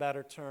lack of a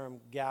better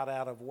term, got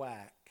out of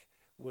whack,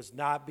 was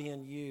not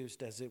being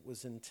used as it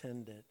was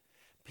intended.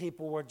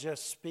 People were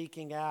just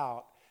speaking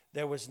out.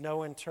 There was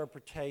no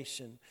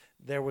interpretation.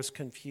 There was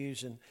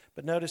confusion.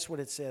 But notice what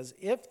it says.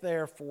 If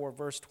therefore,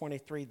 verse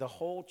 23, the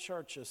whole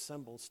church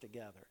assembles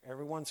together,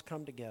 everyone's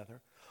come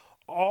together,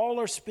 all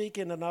are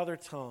speaking in other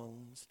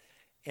tongues,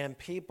 and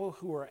people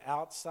who are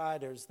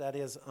outsiders, that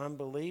is,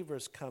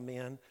 unbelievers, come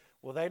in,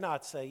 Will they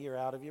not say you're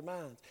out of your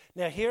minds?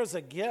 Now, here's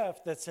a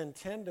gift that's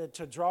intended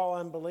to draw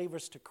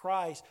unbelievers to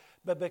Christ,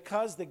 but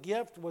because the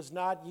gift was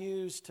not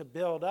used to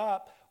build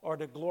up or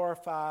to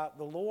glorify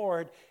the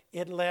Lord,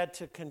 it led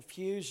to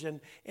confusion.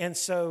 And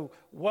so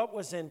what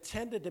was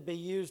intended to be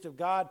used of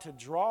God to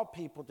draw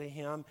people to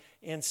Him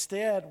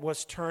instead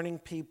was turning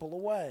people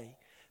away.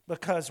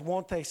 Because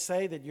won't they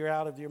say that you're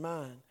out of your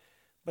mind?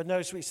 But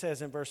notice what he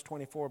says in verse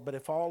 24, but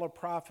if all are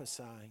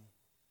prophesying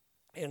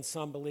and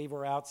some believer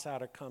or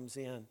outsider comes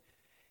in,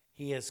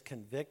 he is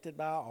convicted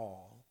by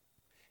all,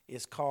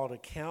 is called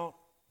account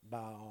by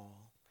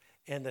all,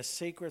 and the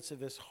secrets of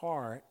his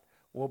heart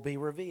will be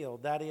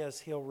revealed. That is,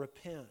 he'll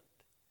repent,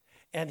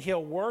 and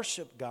he'll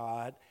worship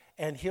God,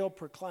 and he'll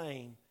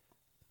proclaim,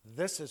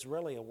 this is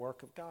really a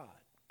work of God.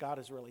 God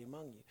is really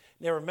among you.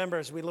 Now remember,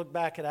 as we look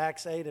back at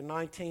Acts 8 and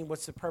 19,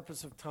 what's the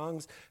purpose of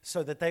tongues?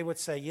 So that they would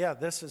say, yeah,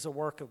 this is a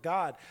work of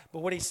God. But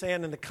what he's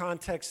saying in the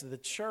context of the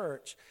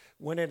church,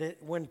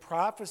 when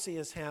prophecy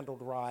is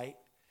handled right,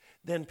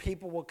 then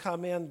people will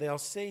come in, they'll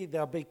see,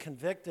 they'll be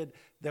convicted,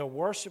 they'll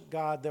worship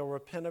God, they'll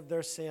repent of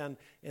their sin,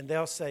 and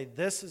they'll say,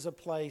 this is a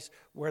place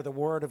where the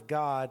Word of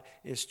God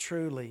is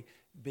truly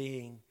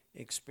being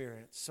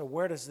experienced. So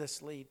where does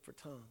this lead for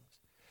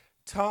tongues?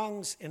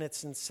 Tongues, in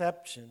its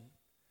inception,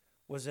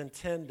 was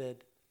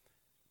intended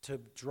to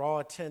draw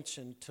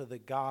attention to the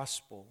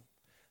gospel.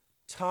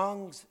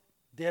 Tongues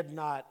did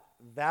not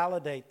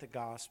validate the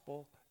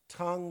gospel.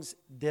 Tongues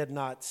did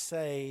not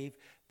save.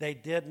 They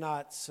did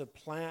not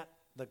supplant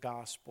the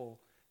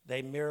gospel.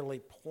 They merely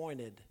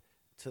pointed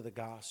to the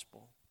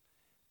gospel,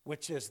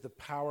 which is the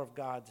power of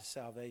God to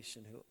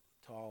salvation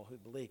to all who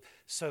believe.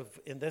 So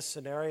in this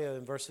scenario,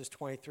 in verses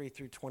 23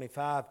 through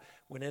 25,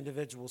 when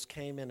individuals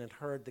came in and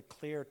heard the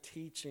clear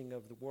teaching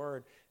of the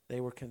word, they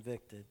were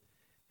convicted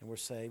and were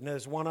saved. Now,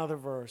 there's one other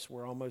verse.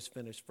 We're almost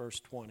finished,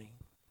 verse 20.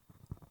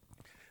 I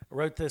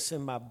wrote this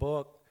in my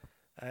book.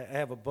 I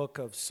have a book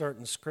of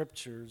certain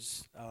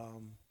scriptures,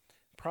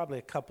 probably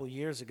a couple of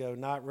years ago,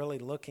 not really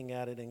looking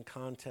at it in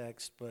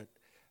context, but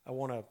I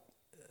want to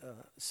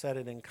set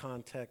it in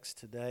context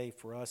today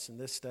for us in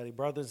this study.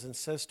 Brothers and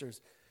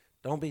sisters,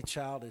 don't be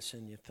childish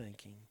in your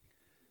thinking,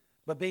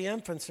 but be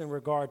infants in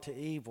regard to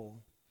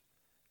evil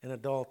and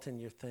adult in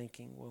your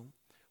thinking. Well,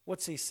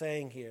 what's he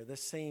saying here?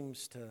 This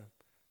seems to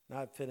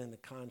not fit in the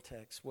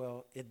context.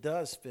 Well, it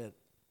does fit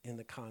in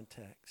the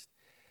context.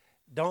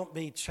 Don't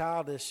be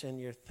childish in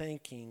your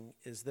thinking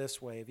is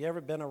this way. Have you ever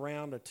been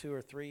around a 2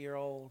 or 3 year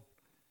old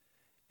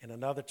and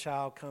another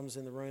child comes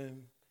in the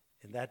room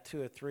and that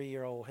 2 or 3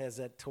 year old has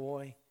that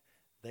toy?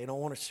 They don't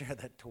want to share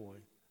that toy.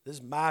 This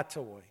is my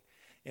toy.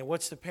 And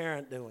what's the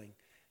parent doing?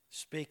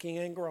 Speaking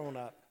in grown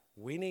up,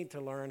 we need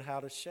to learn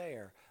how to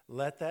share.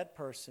 Let that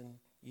person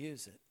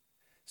use it.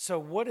 So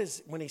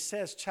when he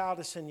says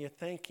childish in your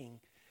thinking,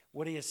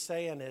 what he is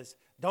saying is,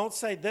 don't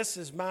say this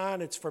is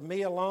mine, it's for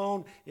me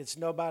alone, it's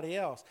nobody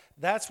else.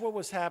 That's what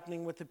was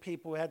happening with the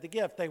people who had the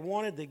gift. They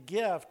wanted the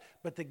gift,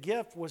 but the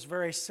gift was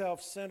very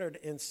self-centered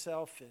and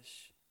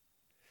selfish.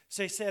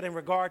 So he said, in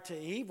regard to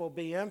evil,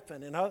 be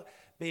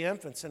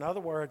infants. In other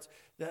words,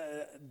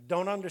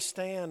 don't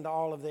understand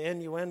all of the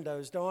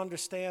innuendos, don't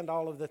understand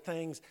all of the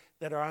things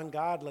that are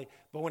ungodly.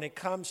 But when it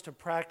comes to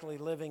practically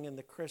living in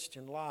the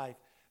Christian life,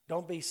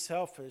 don't be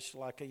selfish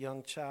like a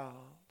young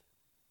child.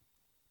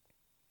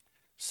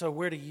 So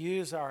we're to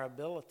use our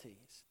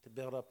abilities to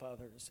build up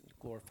others and to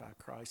glorify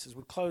Christ. As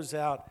we close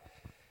out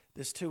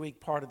this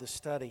 2-week part of the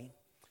study,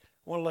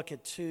 I want to look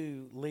at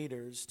 2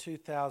 leaders,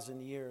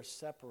 2,000 years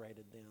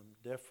separated them,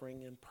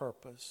 differing in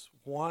purpose.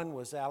 One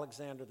was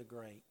Alexander the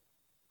Great.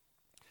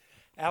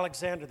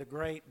 Alexander the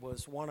Great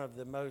was one of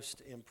the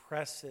most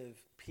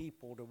impressive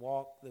people to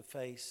walk the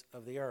face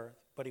of the earth,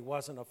 but he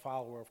wasn't a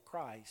follower of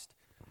Christ,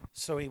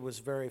 so he was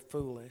very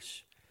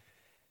foolish.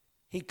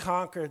 He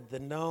conquered the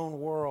known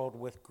world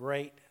with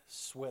great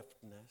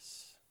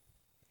swiftness.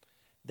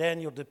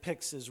 Daniel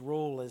depicts his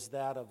rule as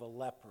that of a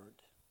leopard.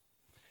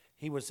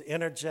 He was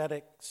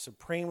energetic,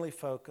 supremely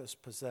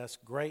focused,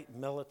 possessed great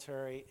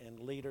military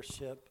and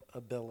leadership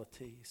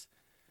abilities.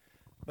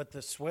 But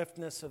the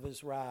swiftness of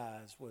his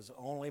rise was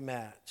only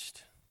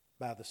matched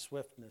by the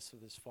swiftness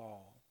of his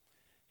fall.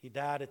 He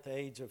died at the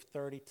age of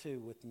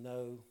 32 with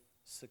no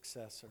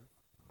successor.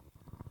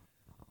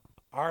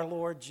 Our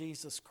Lord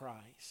Jesus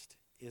Christ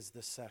is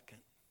the second.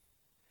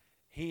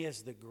 He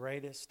is the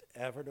greatest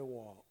ever to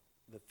walk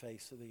the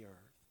face of the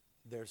earth.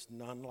 There's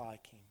none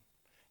like him.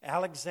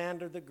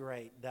 Alexander the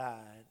Great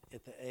died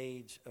at the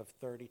age of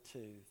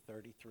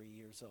 33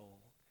 years old.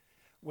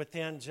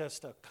 Within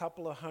just a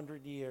couple of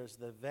hundred years,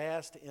 the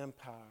vast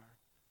empire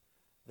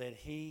that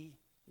he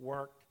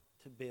worked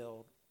to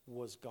build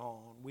was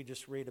gone. We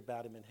just read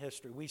about him in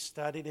history. We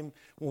studied him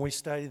when we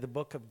studied the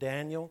book of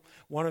Daniel.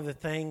 One of the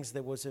things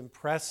that was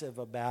impressive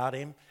about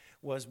him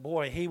was,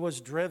 he was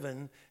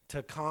driven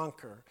to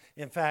conquer.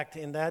 In fact,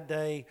 in that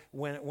day,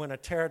 when a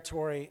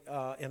territory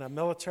and a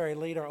military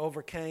leader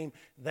overcame,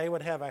 they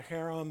would have a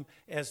harem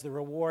as the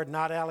reward,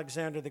 not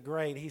Alexander the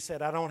Great. He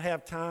said, I don't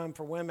have time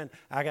for women.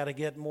 I got to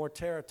get more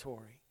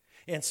territory.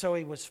 And so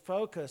he was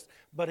focused,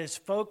 but his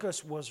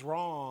focus was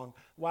wrong.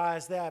 Why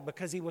is that?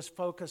 Because he was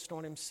focused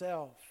on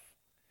himself.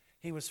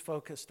 He was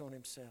focused on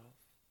himself.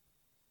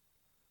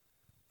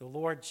 The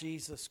Lord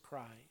Jesus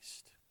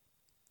Christ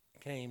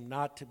came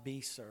not to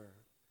be served,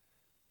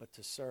 but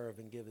to serve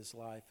and give his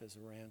life as a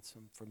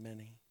ransom for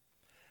many.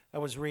 I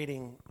was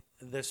reading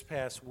this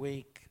past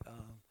week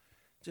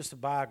just a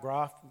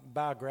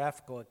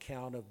biographical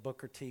account of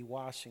Booker T.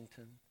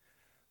 Washington.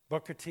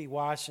 Booker T.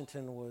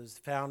 Washington was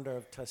founder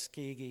of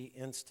Tuskegee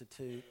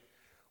Institute,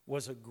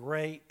 was a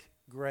great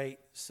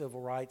civil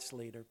rights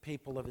leader.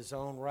 People of his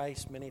own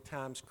race many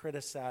times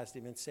criticized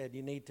him and said,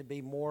 you need to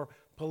be more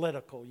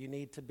political, you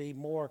need to be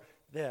more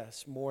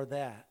this, more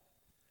that.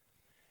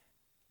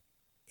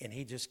 And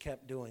he just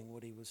kept doing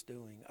what he was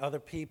doing. Other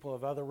people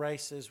of other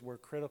races were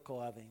critical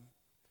of him.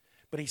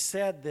 But he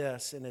said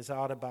this in his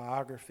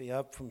autobiography,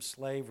 Up from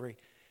Slavery.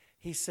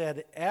 He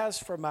said, as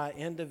for my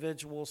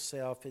individual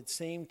self, it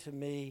seemed to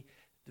me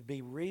to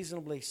be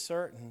reasonably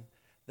certain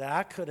that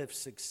I could have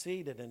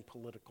succeeded in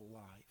political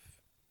life.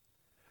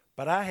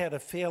 But I had a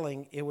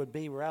feeling it would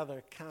be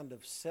rather kind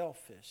of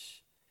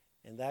selfish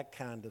in that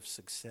kind of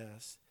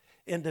success.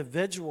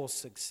 Individual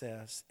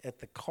success at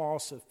the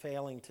cost of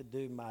failing to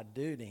do my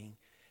duty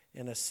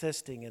in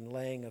assisting in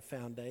laying a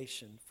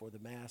foundation for the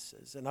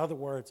masses. In other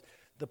words,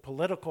 the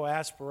political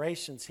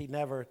aspirations he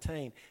never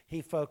attained.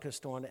 He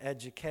focused on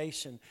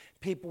education.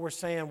 People were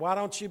saying, why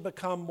don't you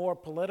become more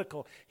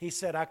political? He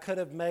said, I could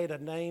have made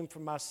a name for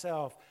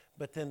myself,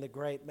 but then the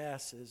great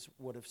masses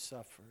would have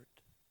suffered.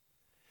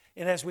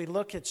 And as we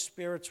look at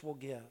spiritual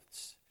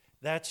gifts,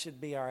 that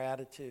should be our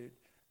attitude.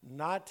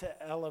 Not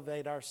to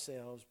elevate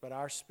ourselves, but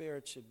our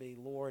spirit should be,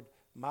 Lord,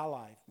 my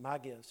life, my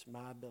gifts,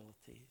 my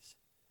abilities,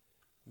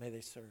 may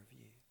they serve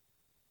you.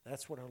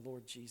 That's what our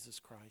Lord Jesus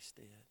Christ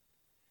did.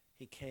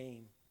 He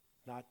came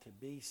not to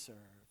be served,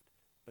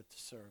 but to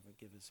serve and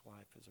give his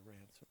life as a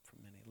ransom for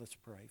many. Let's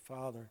pray.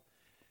 Father,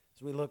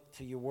 as we look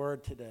to your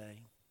word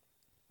today,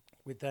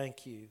 we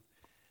thank you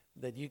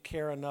that you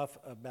care enough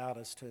about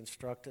us to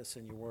instruct us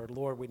in your word.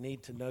 Lord, we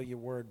need to know your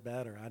word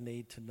better. I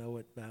need to know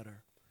it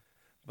better.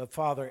 But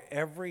Father,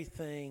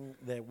 everything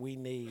that we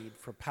need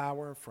for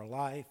power, for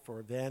life, for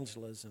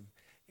evangelism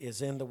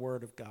is in the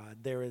word of God.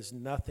 There is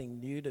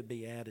nothing new to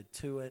be added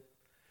to it.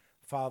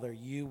 Father,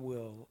 you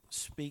will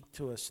speak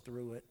to us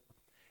through it.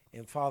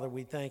 And Father,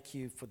 we thank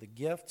you for the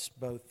gifts,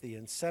 both the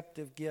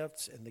inceptive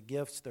gifts and the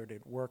gifts that are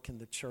at work in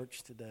the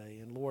church today.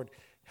 And Lord,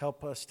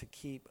 help us to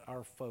keep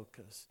our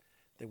focus,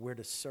 that we're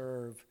to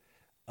serve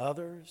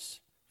others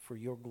for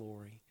your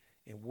glory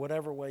in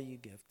whatever way you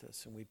gift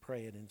us. And we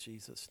pray it in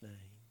Jesus' name.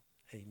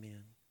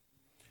 Amen.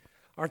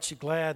 Aren't you glad